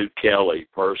this to Kelly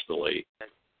personally.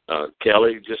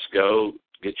 Kelly, just go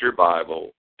get your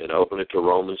Bible and open it to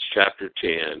Romans chapter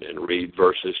 10 and read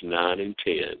verses 9 and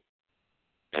 10.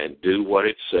 And do what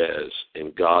it says,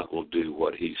 and God will do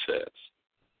what he says.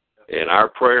 And our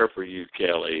prayer for you,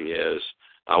 Kelly, is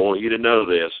I want you to know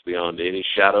this beyond any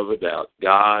shadow of a doubt.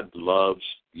 God loves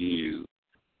you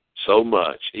so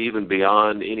much, even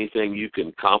beyond anything you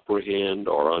can comprehend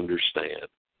or understand.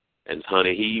 And,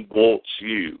 honey, he wants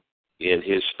you in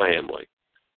his family.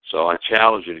 So I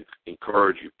challenge you,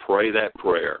 encourage you, pray that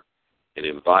prayer and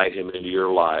invite him into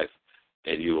your life,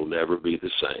 and you will never be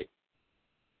the same.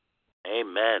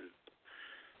 Amen.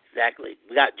 Exactly.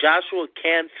 We got Joshua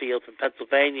Canfield from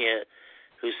Pennsylvania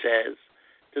who says,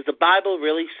 does the Bible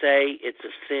really say it's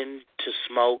a sin to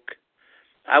smoke?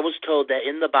 I was told that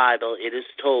in the Bible it is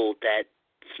told that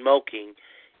smoking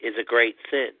is a great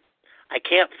sin. I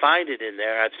can't find it in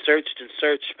there. I've searched and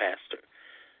searched, Pastor.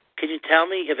 Can you tell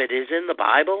me if it is in the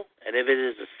Bible and if it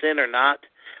is a sin or not?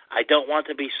 I don't want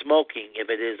to be smoking if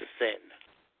it is a sin.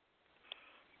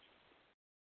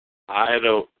 I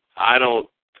don't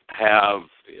have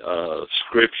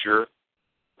scripture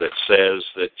that says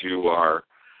that you are,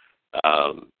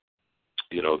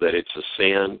 that it's a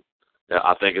sin.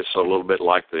 I think it's a little bit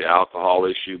like the alcohol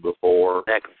issue before.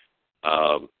 Exactly.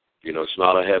 It's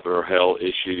not a heaven or hell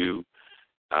issue.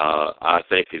 I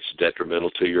think it's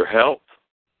detrimental to your health.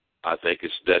 I think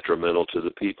it's detrimental to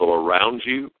the people around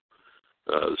you.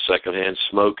 The secondhand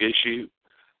smoke issue.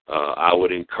 I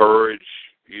would encourage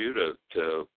you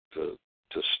to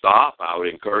stop. I would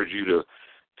encourage you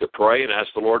to pray and ask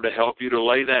the Lord to help you to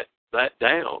lay that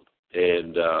down.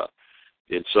 And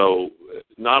so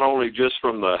not only just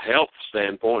from the health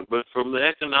standpoint, but from the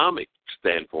economic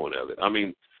standpoint of it. I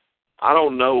mean, I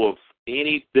don't know of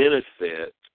any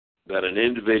benefit that an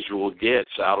individual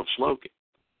gets out of smoking.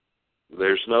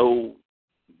 There's no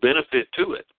benefit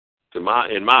to it, in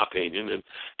my opinion.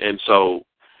 And so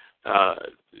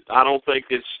I don't think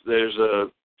there's a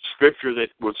scripture that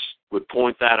would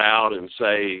point that out and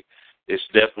say it's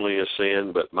definitely a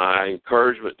sin. But my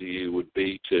encouragement to you would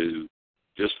be to,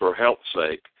 just for health's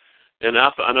sake. And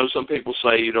I know some people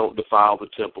say you don't defile the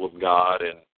temple of God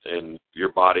and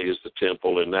your body is the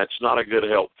temple, and that's not a good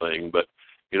health thing. But,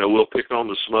 we'll pick on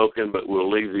the smoking, but we'll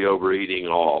leave the overeating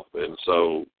off. And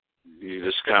so you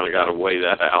just kind of got to weigh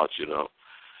that out,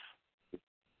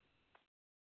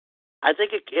 I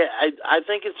think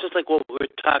it's just like what we're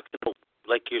talking about,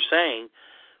 like you're saying,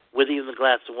 with even the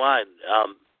glass of wine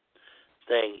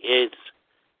thing.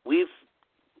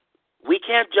 We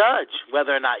can't judge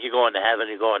whether or not you're going to heaven,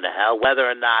 you're going to hell, whether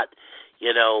or not,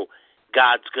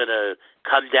 God's going to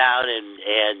come down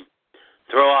and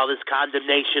throw all this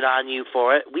condemnation on you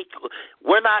for it.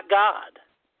 We're not God.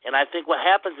 And I think what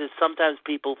happens is sometimes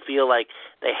people feel like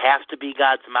they have to be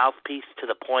God's mouthpiece to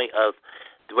the point of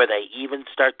where they even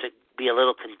start to be a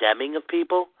little condemning of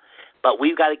people. But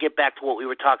we've got to get back to what we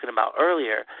were talking about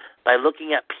earlier by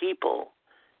looking at people.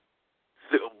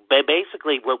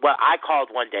 Basically, what I called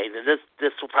one day, and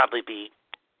this will probably be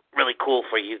really cool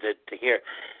for you to hear.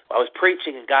 I was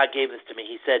preaching, and God gave this to me.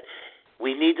 He said,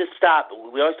 we need to stop.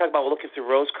 We always talk about looking through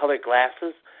rose-colored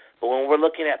glasses, but when we're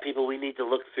looking at people, we need to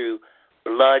look through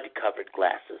blood-covered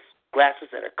glasses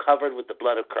that are covered with the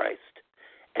blood of Christ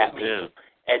at people.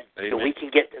 And so we can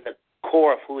get to the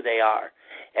core of who they are.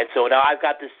 And so now I've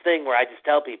got this thing where I just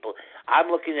tell people,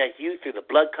 I'm looking at you through the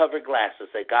blood-covered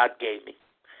glasses that God gave me.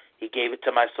 He gave it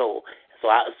to my soul.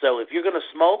 So if you're going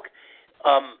to smoke,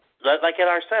 like at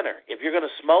our center, if you're going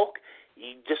to smoke,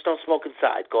 you just don't smoke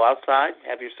inside. Go outside,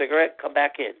 have your cigarette, come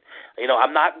back in.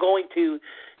 I'm not going to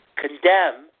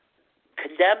condemn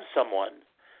someone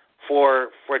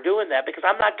for doing that because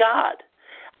I'm not God.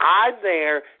 I'm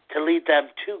there to lead them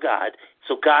to God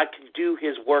so God can do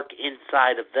his work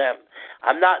inside of them.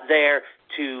 I'm not there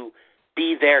to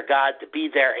be their God, to be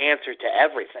their answer to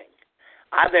everything.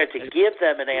 I'm there to give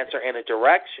them an answer and a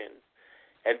direction,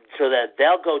 and so that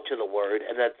they'll go to the Word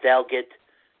and that they'll get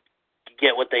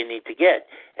what they need to get.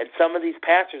 And some of these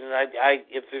pastors, and I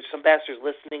if there's some pastors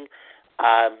listening,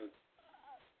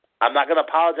 I'm not going to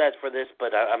apologize for this,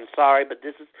 but I'm sorry, but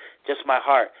this is just my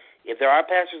heart. If there are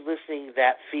pastors listening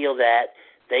that feel that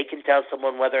they can tell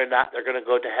someone whether or not they're going to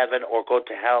go to heaven or go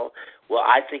to hell, well,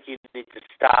 I think you need to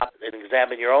stop and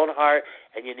examine your own heart,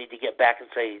 and you need to get back and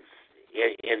say,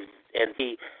 and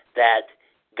see that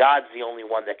God's the only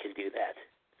one that can do that.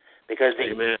 Because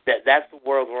that's the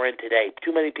world we're in today.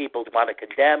 Too many people want to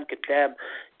condemn,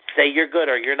 say you're good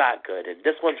or you're not good, and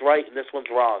this one's right and this one's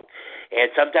wrong.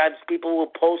 And sometimes people will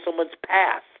pull someone's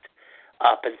past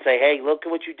up and say, hey, look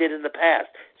at what you did in the past.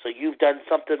 So you've done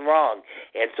something wrong.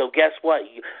 And so guess what?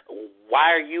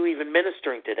 Why are you even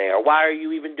ministering today? Or why are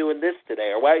you even doing this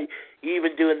today? Or why are you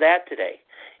even doing that today?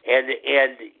 And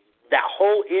that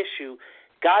whole issue,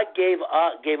 God gave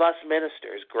us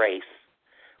ministers grace.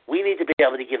 We need to be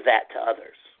able to give that to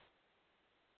others.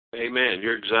 Amen.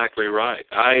 You're exactly right.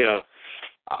 I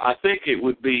I think it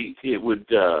would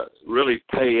really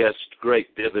pay us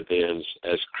great dividends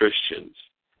as Christians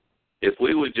if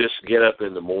we would just get up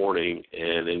in the morning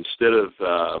and instead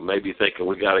of maybe thinking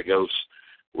we got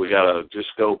to just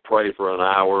go pray for an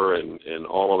hour and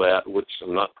all of that, which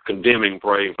I'm not condemning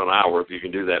praying for an hour. If you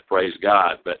can do that, praise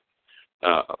God. But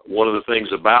one of the things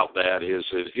about that is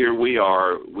that here we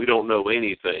are, we don't know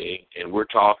anything, and we're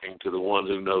talking to the one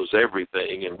who knows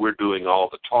everything, and we're doing all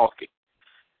the talking.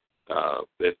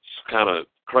 It's kind of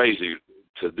crazy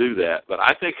to do that. But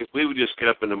I think if we would just get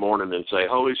up in the morning and say,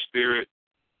 Holy Spirit,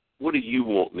 what do you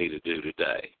want me to do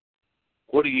today?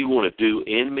 What do you want to do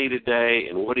in me today,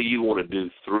 and what do you want to do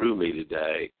through me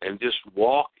today? And just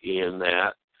walk in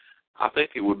that. I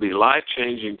think it would be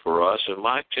life-changing for us and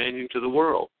life-changing to the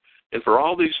world. And for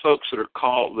all these folks that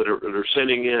are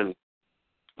sending in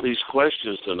these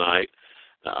questions tonight,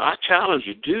 I challenge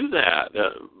you, do that.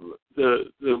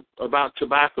 About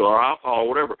tobacco or alcohol,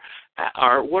 whatever,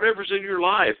 or whatever's in your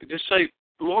life. Just say,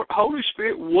 Lord, Holy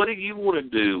Spirit, what do you want to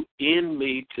do in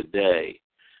me today?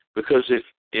 Because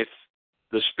if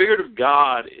the Spirit of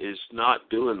God is not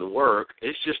doing the work,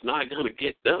 it's just not going to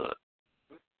get done.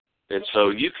 And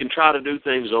so you can try to do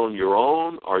things on your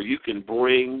own, or you can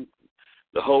bring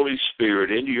the Holy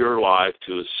Spirit into your life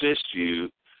to assist you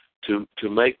to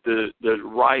make the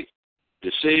right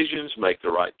decisions, make the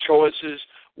right choices,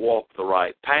 walk the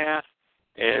right path.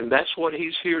 And that's what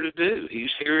he's here to do. He's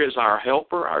here as our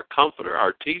helper, our comforter,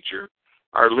 our teacher,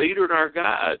 our leader, and our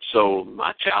guide. So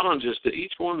my challenge is to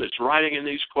each one that's writing in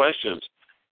these questions,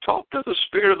 talk to the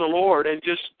Spirit of the Lord and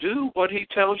just do what he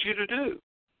tells you to do.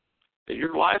 And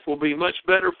your life will be much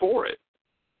better for it.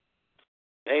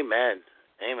 Amen.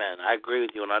 Amen. I agree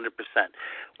with you 100%.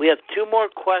 We have two more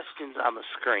questions on the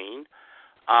screen.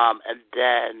 And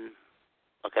then,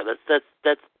 okay,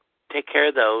 let's take care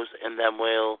of those, and then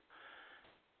we'll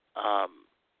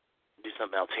do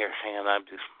something else here. Hang on, I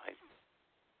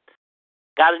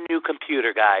got a new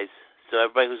computer, guys. So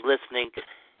everybody who's listening,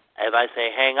 if I say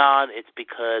hang on, it's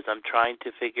because I'm trying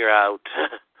to figure out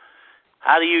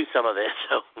how to use some of this.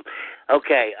 So,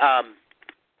 okay,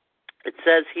 it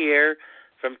says here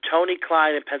from Tony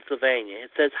Klein in Pennsylvania.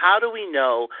 It says, how do we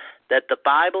know that the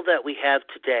Bible that we have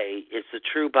today is the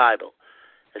true Bible,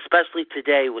 especially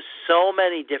today with so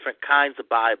many different kinds of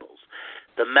Bibles?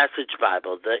 The Message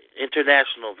Bible, the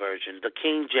International Version, the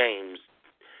King James,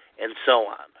 and so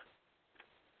on.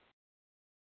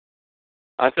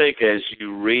 I think as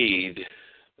you read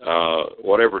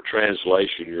whatever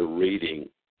translation you're reading,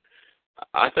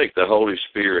 I think the Holy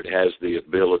Spirit has the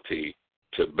ability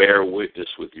to bear witness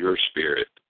with your spirit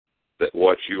that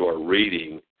what you are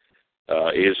reading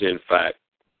is in fact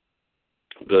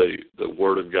the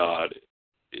Word of God,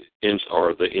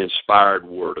 or the inspired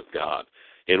Word of God,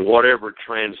 in whatever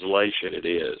translation it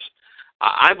is.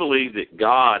 I believe that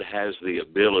God has the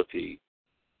ability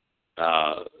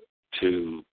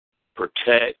to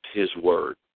protect His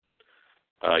Word.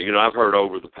 I've heard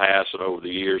over the past and over the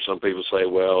years, some people say,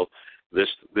 well, this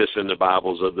in the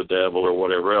Bible's of the devil or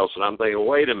whatever else. And I'm thinking,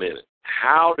 wait a minute,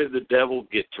 how did the devil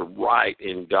get to write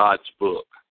in God's book?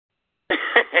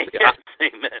 Yes,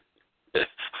 amen.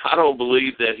 I don't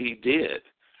believe that he did.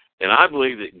 And I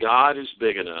believe that God is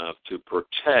big enough to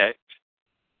protect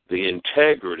the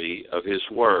integrity of His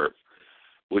Word,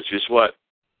 which is what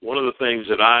one of the things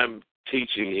that I'm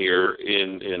teaching here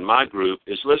in my group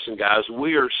is, listen, guys,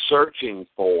 we are searching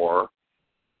for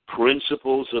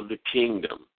principles of the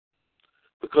kingdom,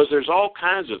 because there's all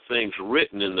kinds of things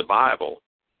written in the Bible.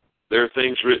 There are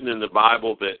things written in the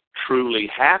Bible that truly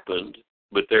happened,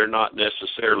 but they're not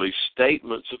necessarily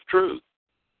statements of truth.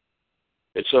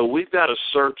 And so we've got to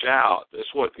search out.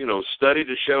 That's what, study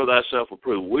to show thyself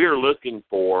approved. We're looking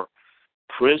for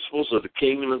principles of the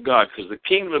kingdom of God, because the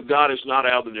kingdom of God is not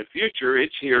out in the future.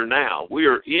 It's here now. We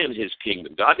are in His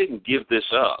kingdom. God didn't give this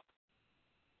up.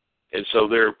 And so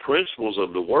there are principles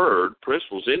of the Word,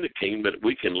 principles in the kingdom that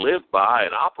we can live by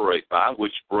and operate by,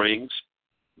 which brings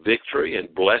victory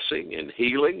and blessing and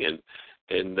healing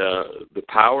and the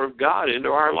power of God into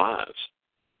our lives.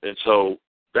 And so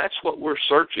that's what we're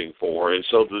searching for. And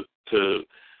so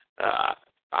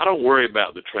I don't worry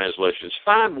about the translations.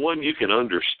 Find one you can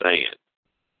understand.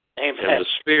 Amen. And the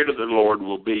Spirit of the Lord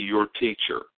will be your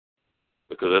teacher,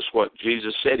 because that's what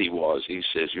Jesus said He was. He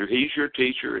says He's your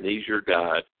teacher and He's your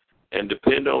guide, and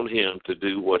depend on Him to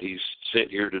do what He's sent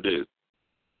here to do.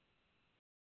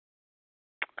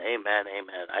 Amen,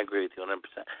 amen. I agree with you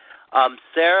 100%.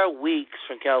 Sarah Weeks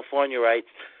from California writes,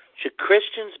 should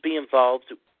Christians be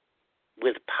involved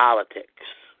with politics?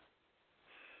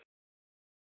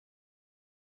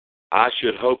 I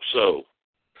should hope so.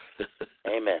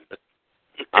 Amen.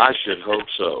 I should hope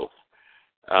so.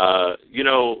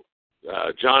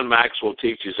 John Maxwell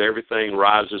teaches everything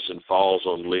rises and falls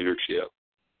on leadership.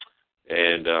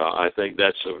 And I think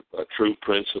that's a true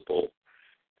principle.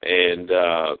 And,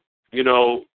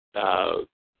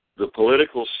 the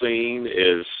political scene,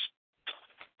 is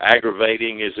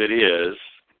aggravating as it is,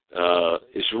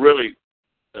 it's really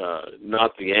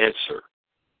not the answer.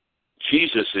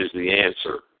 Jesus is the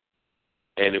answer.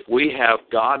 And if we have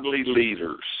godly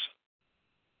leaders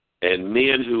and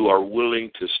men who are willing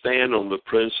to stand on the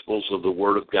principles of the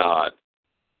Word of God,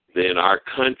 then our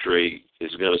country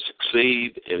is going to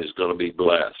succeed and is going to be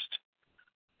blessed.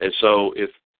 And so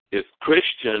if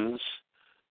Christians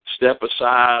step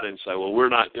aside and say, well, we're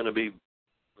not going to be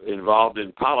involved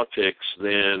in politics,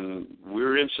 then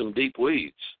we're in some deep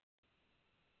weeds.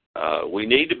 We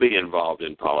need to be involved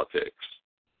in politics.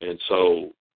 And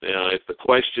so if the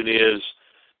question is,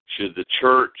 should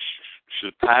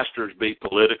pastors be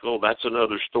political, that's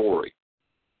another story.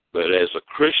 But as a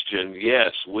Christian,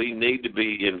 yes, we need to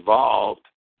be involved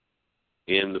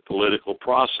in the political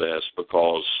process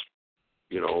because,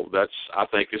 I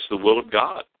think it's the will of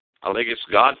God. I think it's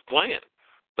God's plan.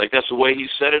 I think that's the way He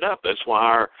set it up. That's why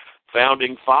our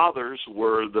founding fathers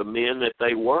were the men that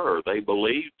they were. They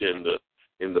believed in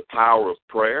the power of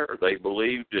prayer. They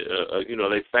believed,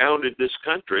 they founded this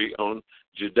country on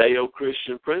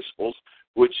Judeo-Christian principles,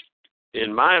 which,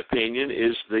 in my opinion,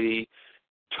 is the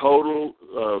total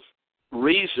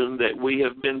reason that we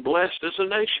have been blessed as a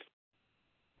nation.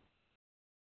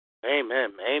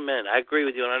 Amen. I agree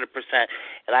with you 100%.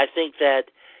 And I think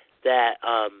that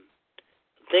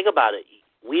think about it.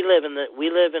 We live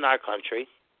in our country,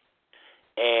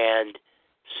 and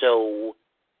so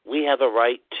we have a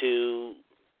right to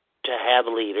have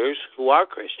leaders who are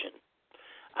Christian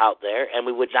out there, and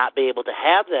we would not be able to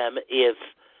have them if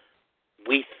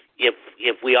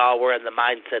we all were in the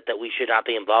mindset that we should not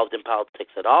be involved in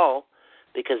politics at all,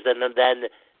 because then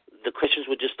the Christians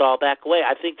would just all back away.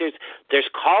 I think there's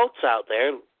cults out there,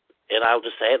 and I'll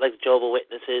just say it, like Jehovah's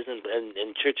Witnesses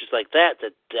and churches like that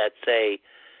say,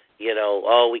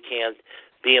 we can't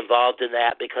be involved in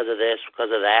that because of this,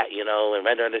 because of that, and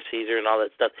render unto Caesar and all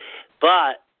that stuff.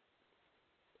 But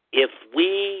if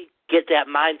we get that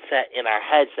mindset in our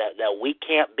heads that we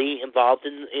can't be involved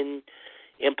in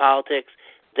politics,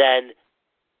 then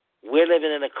we're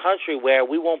living in a country where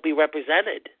we won't be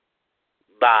represented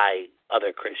by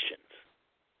other Christians.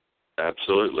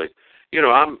 Absolutely.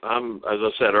 I'm as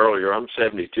I said earlier, I'm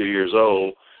 72 years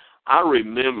old. I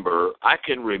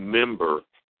can remember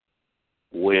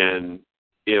when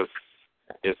if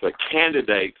a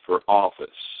candidate for office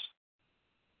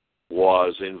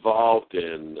was involved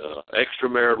in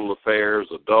extramarital affairs,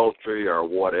 adultery, or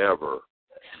whatever,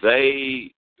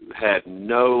 they had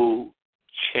no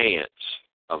chance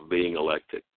of being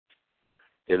elected.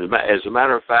 And as a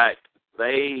matter of fact,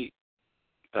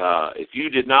 if you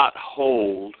did not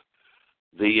hold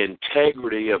the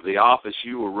integrity of the office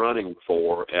you were running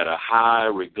for at a high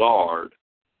regard,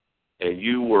 and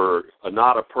you were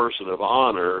not a person of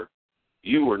honor,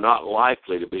 you were not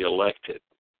likely to be elected.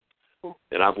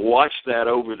 And I've watched that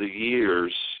over the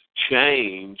years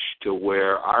change to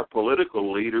where our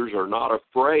political leaders are not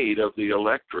afraid of the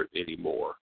electorate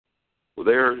anymore. A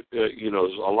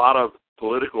lot of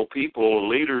political people,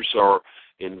 leaders, are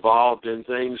involved in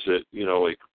things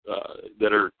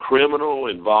that are criminal,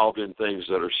 involved in things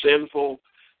that are sinful,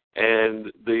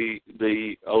 and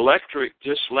the electorate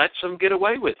just lets them get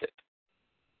away with it.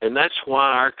 And that's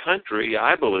why our country,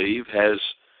 I believe,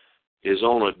 is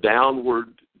on a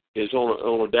downward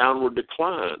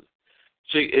decline.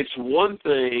 See, it's one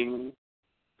thing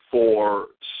for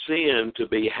sin to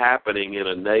be happening in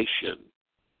a nation,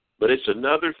 but it's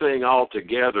another thing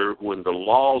altogether when the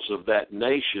laws of that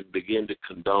nation begin to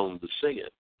condone the sin.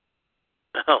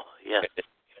 Oh, yeah.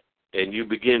 And you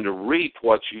begin to reap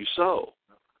what you sow.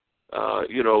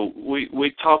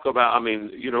 We talk about,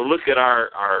 look at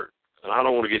our and I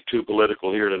don't want to get too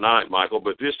political here tonight, Michael,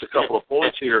 but just a couple of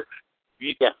points here.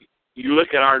 You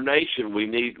look at our nation,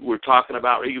 we're talking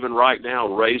about even right now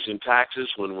raising taxes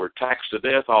when we're taxed to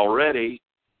death already,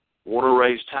 want to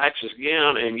raise taxes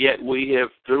again, and yet we have,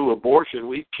 through abortion,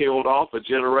 we've killed off a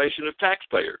generation of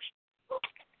taxpayers.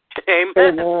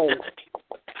 Amen.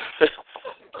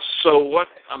 So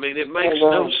it makes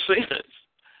no sense.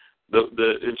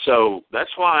 And so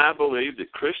that's why I believe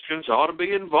that Christians ought to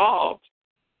be involved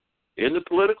in the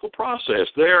political process.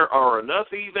 There are enough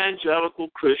evangelical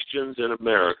Christians in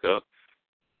America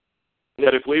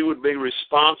that if we would be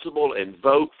responsible and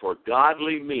vote for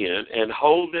godly men and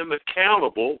hold them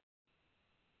accountable,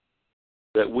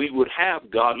 that we would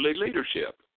have godly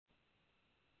leadership.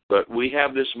 But we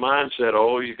have this mindset,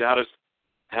 oh, you got to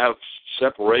have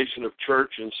separation of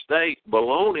church and state.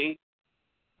 Baloney.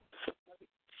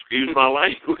 Excuse my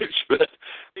language, but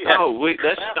no,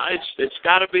 it's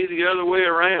got to be the other way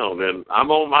around. And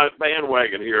I'm on my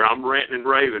bandwagon here. I'm ranting and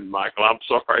raving, Michael. I'm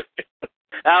sorry.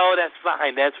 Oh, that's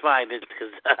fine. That's fine. It's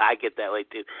because I get that way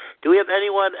too. Do we have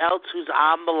anyone else who's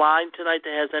on the line tonight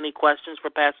that has any questions for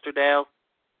Pastor Dale?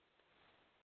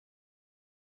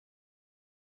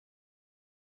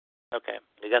 Okay,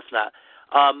 I guess not.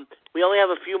 We only have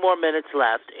a few more minutes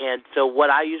left, and so what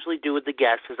I usually do with the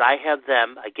guests is I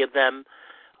give them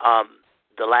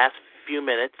the last few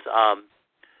minutes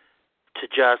to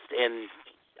just, and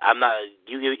I'm not,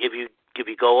 if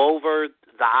you go over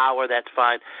the hour, that's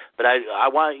fine, but I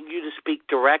want you to speak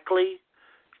directly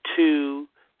to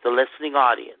the listening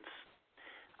audience.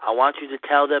 I want you to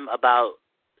tell them about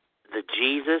the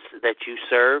Jesus that you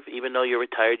serve. Even though you're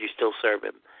retired, you still serve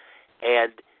him,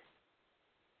 and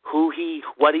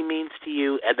what he means to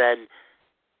you, and then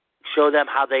show them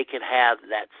how they can have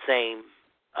that same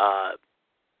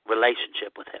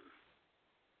relationship with him.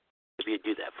 If you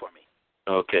do that for me.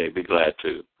 Okay, be glad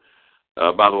to.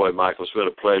 By the way, Michael, it's been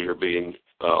a pleasure being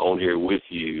on here with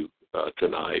you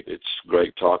tonight. It's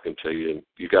great talking to you, and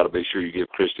you got to be sure you give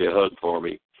Christy a hug for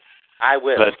me. I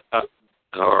will. But,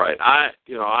 all right. I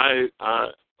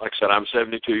like I said, I'm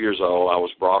 72 years old. I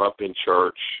was brought up in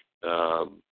church.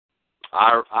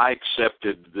 I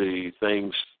accepted the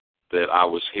things that I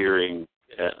was hearing,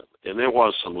 and there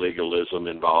was some legalism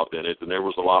involved in it, and there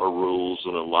was a lot of rules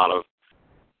and a lot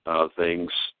of things,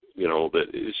 that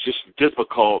it's just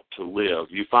difficult to live.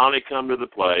 You finally come to the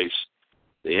place,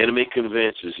 the enemy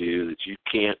convinces you that you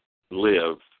can't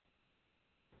live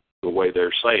the way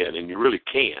they're saying, and you really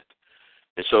can't.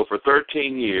 And so for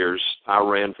 13 years, I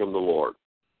ran from the Lord.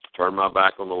 Turned my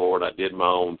back on the Lord. I did my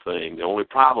own thing. The only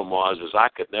problem was I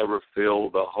could never fill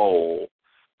the hole,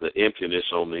 the emptiness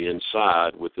on the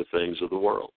inside with the things of the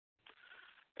world.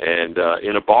 And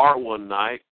in a bar one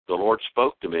night, the Lord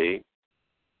spoke to me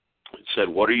and said,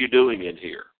 "What are you doing in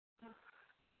here?"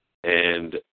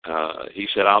 And he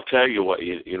said, "I'll tell you what."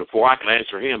 Before I could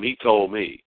answer him, he told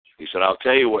me. He said, "I'll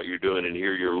tell you what you're doing in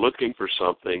here. You're looking for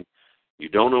something. You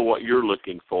don't know what you're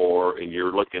looking for, and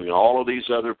you're looking at all of these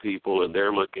other people, and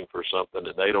they're looking for something,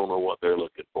 and they don't know what they're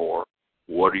looking for.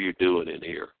 What are you doing in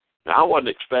here?" Now, I wasn't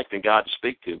expecting God to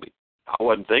speak to me. I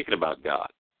wasn't thinking about God.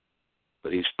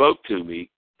 But he spoke to me,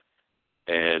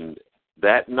 and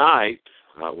that night,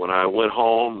 when I went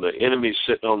home, the enemy's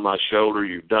sitting on my shoulder.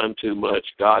 You've done too much.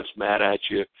 God's mad at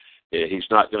you. He's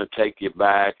not going to take you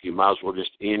back. You might as well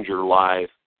just end your life.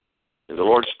 And the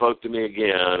Lord spoke to me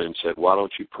again and said, "Why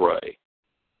don't you pray?"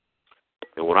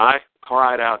 And when I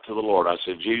cried out to the Lord, I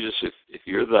said, "Jesus, if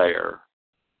you're there,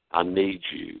 I need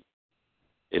you."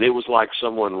 And it was like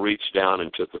someone reached down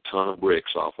and took a ton of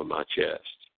bricks off of my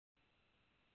chest.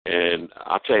 And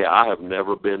I tell you, I have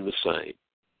never been the same.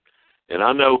 And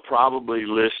I know probably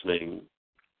listening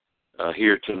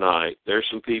here tonight, there's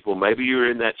some people, maybe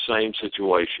you're in that same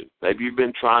situation. Maybe you've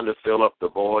been trying to fill up the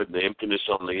void and the emptiness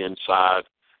on the inside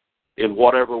in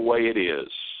whatever way it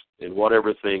is, in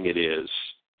whatever thing it is,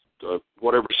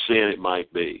 whatever sin it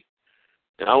might be.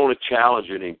 And I want to challenge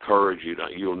you and encourage you.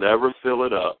 You'll never fill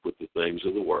it up with the things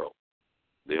of the world.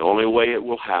 The only way it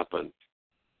will happen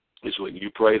is when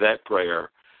you pray that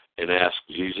prayer and ask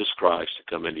Jesus Christ to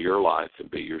come into your life and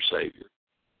be your Savior.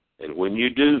 And when you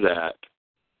do that,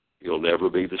 you'll never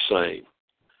be the same.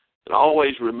 And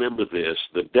always remember this,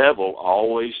 the devil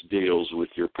always deals with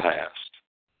your past.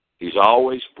 He's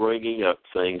always bringing up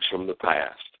things from the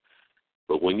past.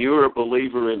 But when you're a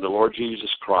believer in the Lord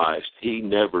Jesus Christ, he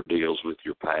never deals with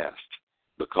your past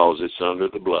because it's under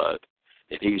the blood.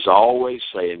 And he's always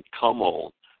saying, "Come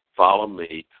on, follow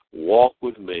me, walk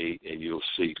with me, and you'll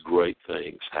see great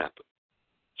things happen."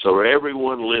 So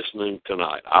everyone listening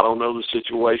tonight, I don't know the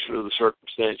situation or the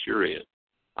circumstance you're in.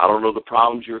 I don't know the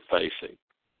problems you're facing.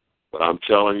 But I'm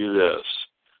telling you this,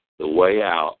 the way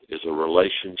out is a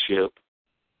relationship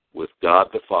with God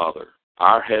the Father,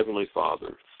 our Heavenly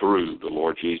Father, through the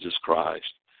Lord Jesus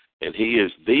Christ. And he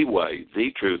is the way,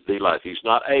 the truth, the life. He's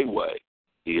not a way.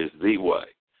 He is the way.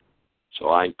 So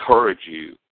I encourage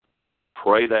you,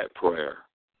 pray that prayer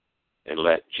and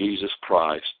let Jesus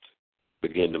Christ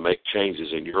begin to make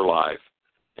changes in your life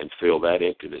and fill that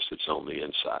emptiness that's on the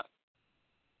inside.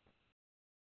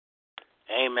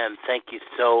 Amen. Thank you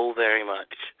so very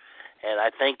much. And I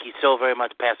thank you so very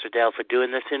much, Pastor Dale, for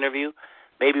doing this interview.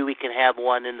 Maybe we can have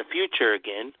one in the future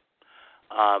again.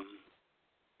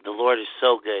 The Lord is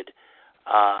so good.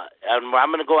 And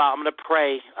I'm going to go out. I'm going to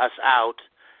pray us out.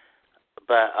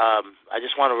 But I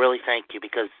just want to really thank you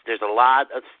because there's a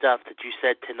lot of stuff that you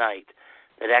said tonight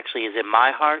that actually is in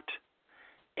my heart,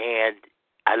 and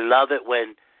I love it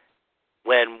when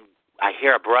I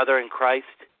hear a brother in Christ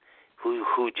who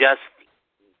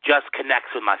just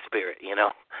connects with my spirit. You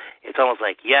know, it's almost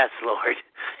like, yes, Lord.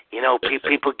 You know,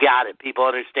 people got it. People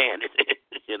understand it.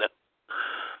 You know.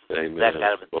 Amen. That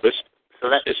kind of well,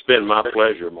 it's been my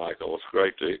pleasure, Michael. It's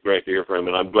great to hear from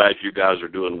you, and I'm glad you guys are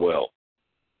doing well.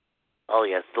 Oh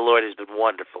yes, the Lord has been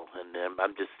wonderful, and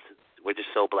we're just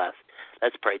so blessed.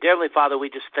 Let's pray. Dear Heavenly Father, we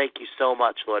just thank you so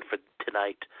much, Lord, for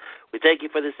tonight. We thank you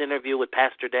for this interview with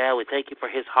Pastor Dale. We thank you for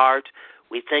his heart.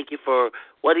 We thank you for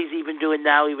what he's even doing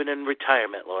now, even in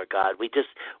retirement, Lord God.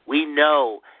 We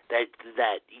know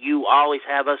that you always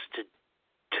have us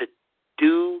to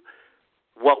do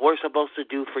what we're supposed to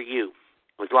do for you,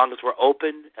 as long as we're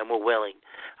open and we're willing.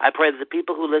 I pray that the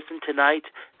people who listen tonight,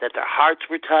 that their hearts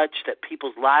were touched, that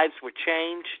people's lives were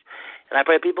changed, and I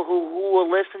pray people who will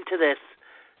listen to this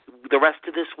the rest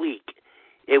of this week,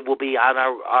 it will be on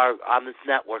on this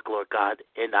network, Lord God,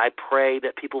 and I pray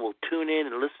that people will tune in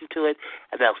and listen to it,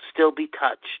 and they'll still be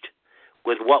touched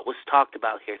with what was talked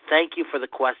about here. Thank you for the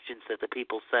questions that the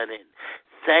people sent in.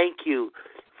 Thank you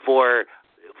for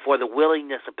the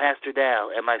willingness of Pastor Dale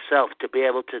and myself to be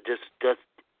able to just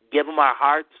give them our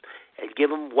hearts and give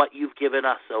them what you've given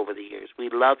us over the years. We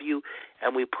love you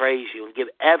and we praise you and give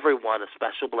everyone a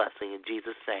special blessing in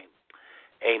Jesus' name.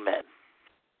 Amen.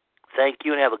 Thank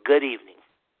you and have a good evening.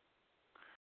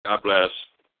 God bless.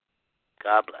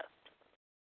 God bless.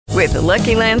 With the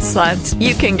Lucky Land Slots,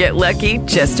 you can get lucky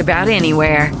just about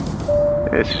anywhere.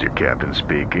 This is your captain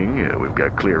speaking. We've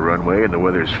got clear runway and the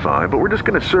weather's fine, but we're just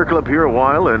going to circle up here a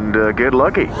while and get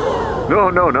lucky.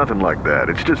 No, nothing like that.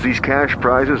 It's just these cash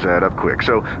prizes add up quick.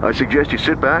 So I suggest you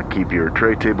sit back, keep your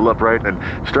tray table upright, and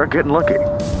start getting lucky.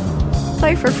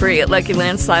 Play for free at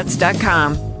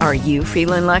LuckyLandSlots.com. Are you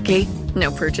feeling lucky?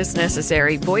 No purchase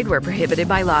necessary. Void where prohibited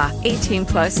by law.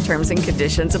 18+ terms and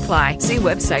conditions apply. See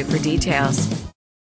website for details.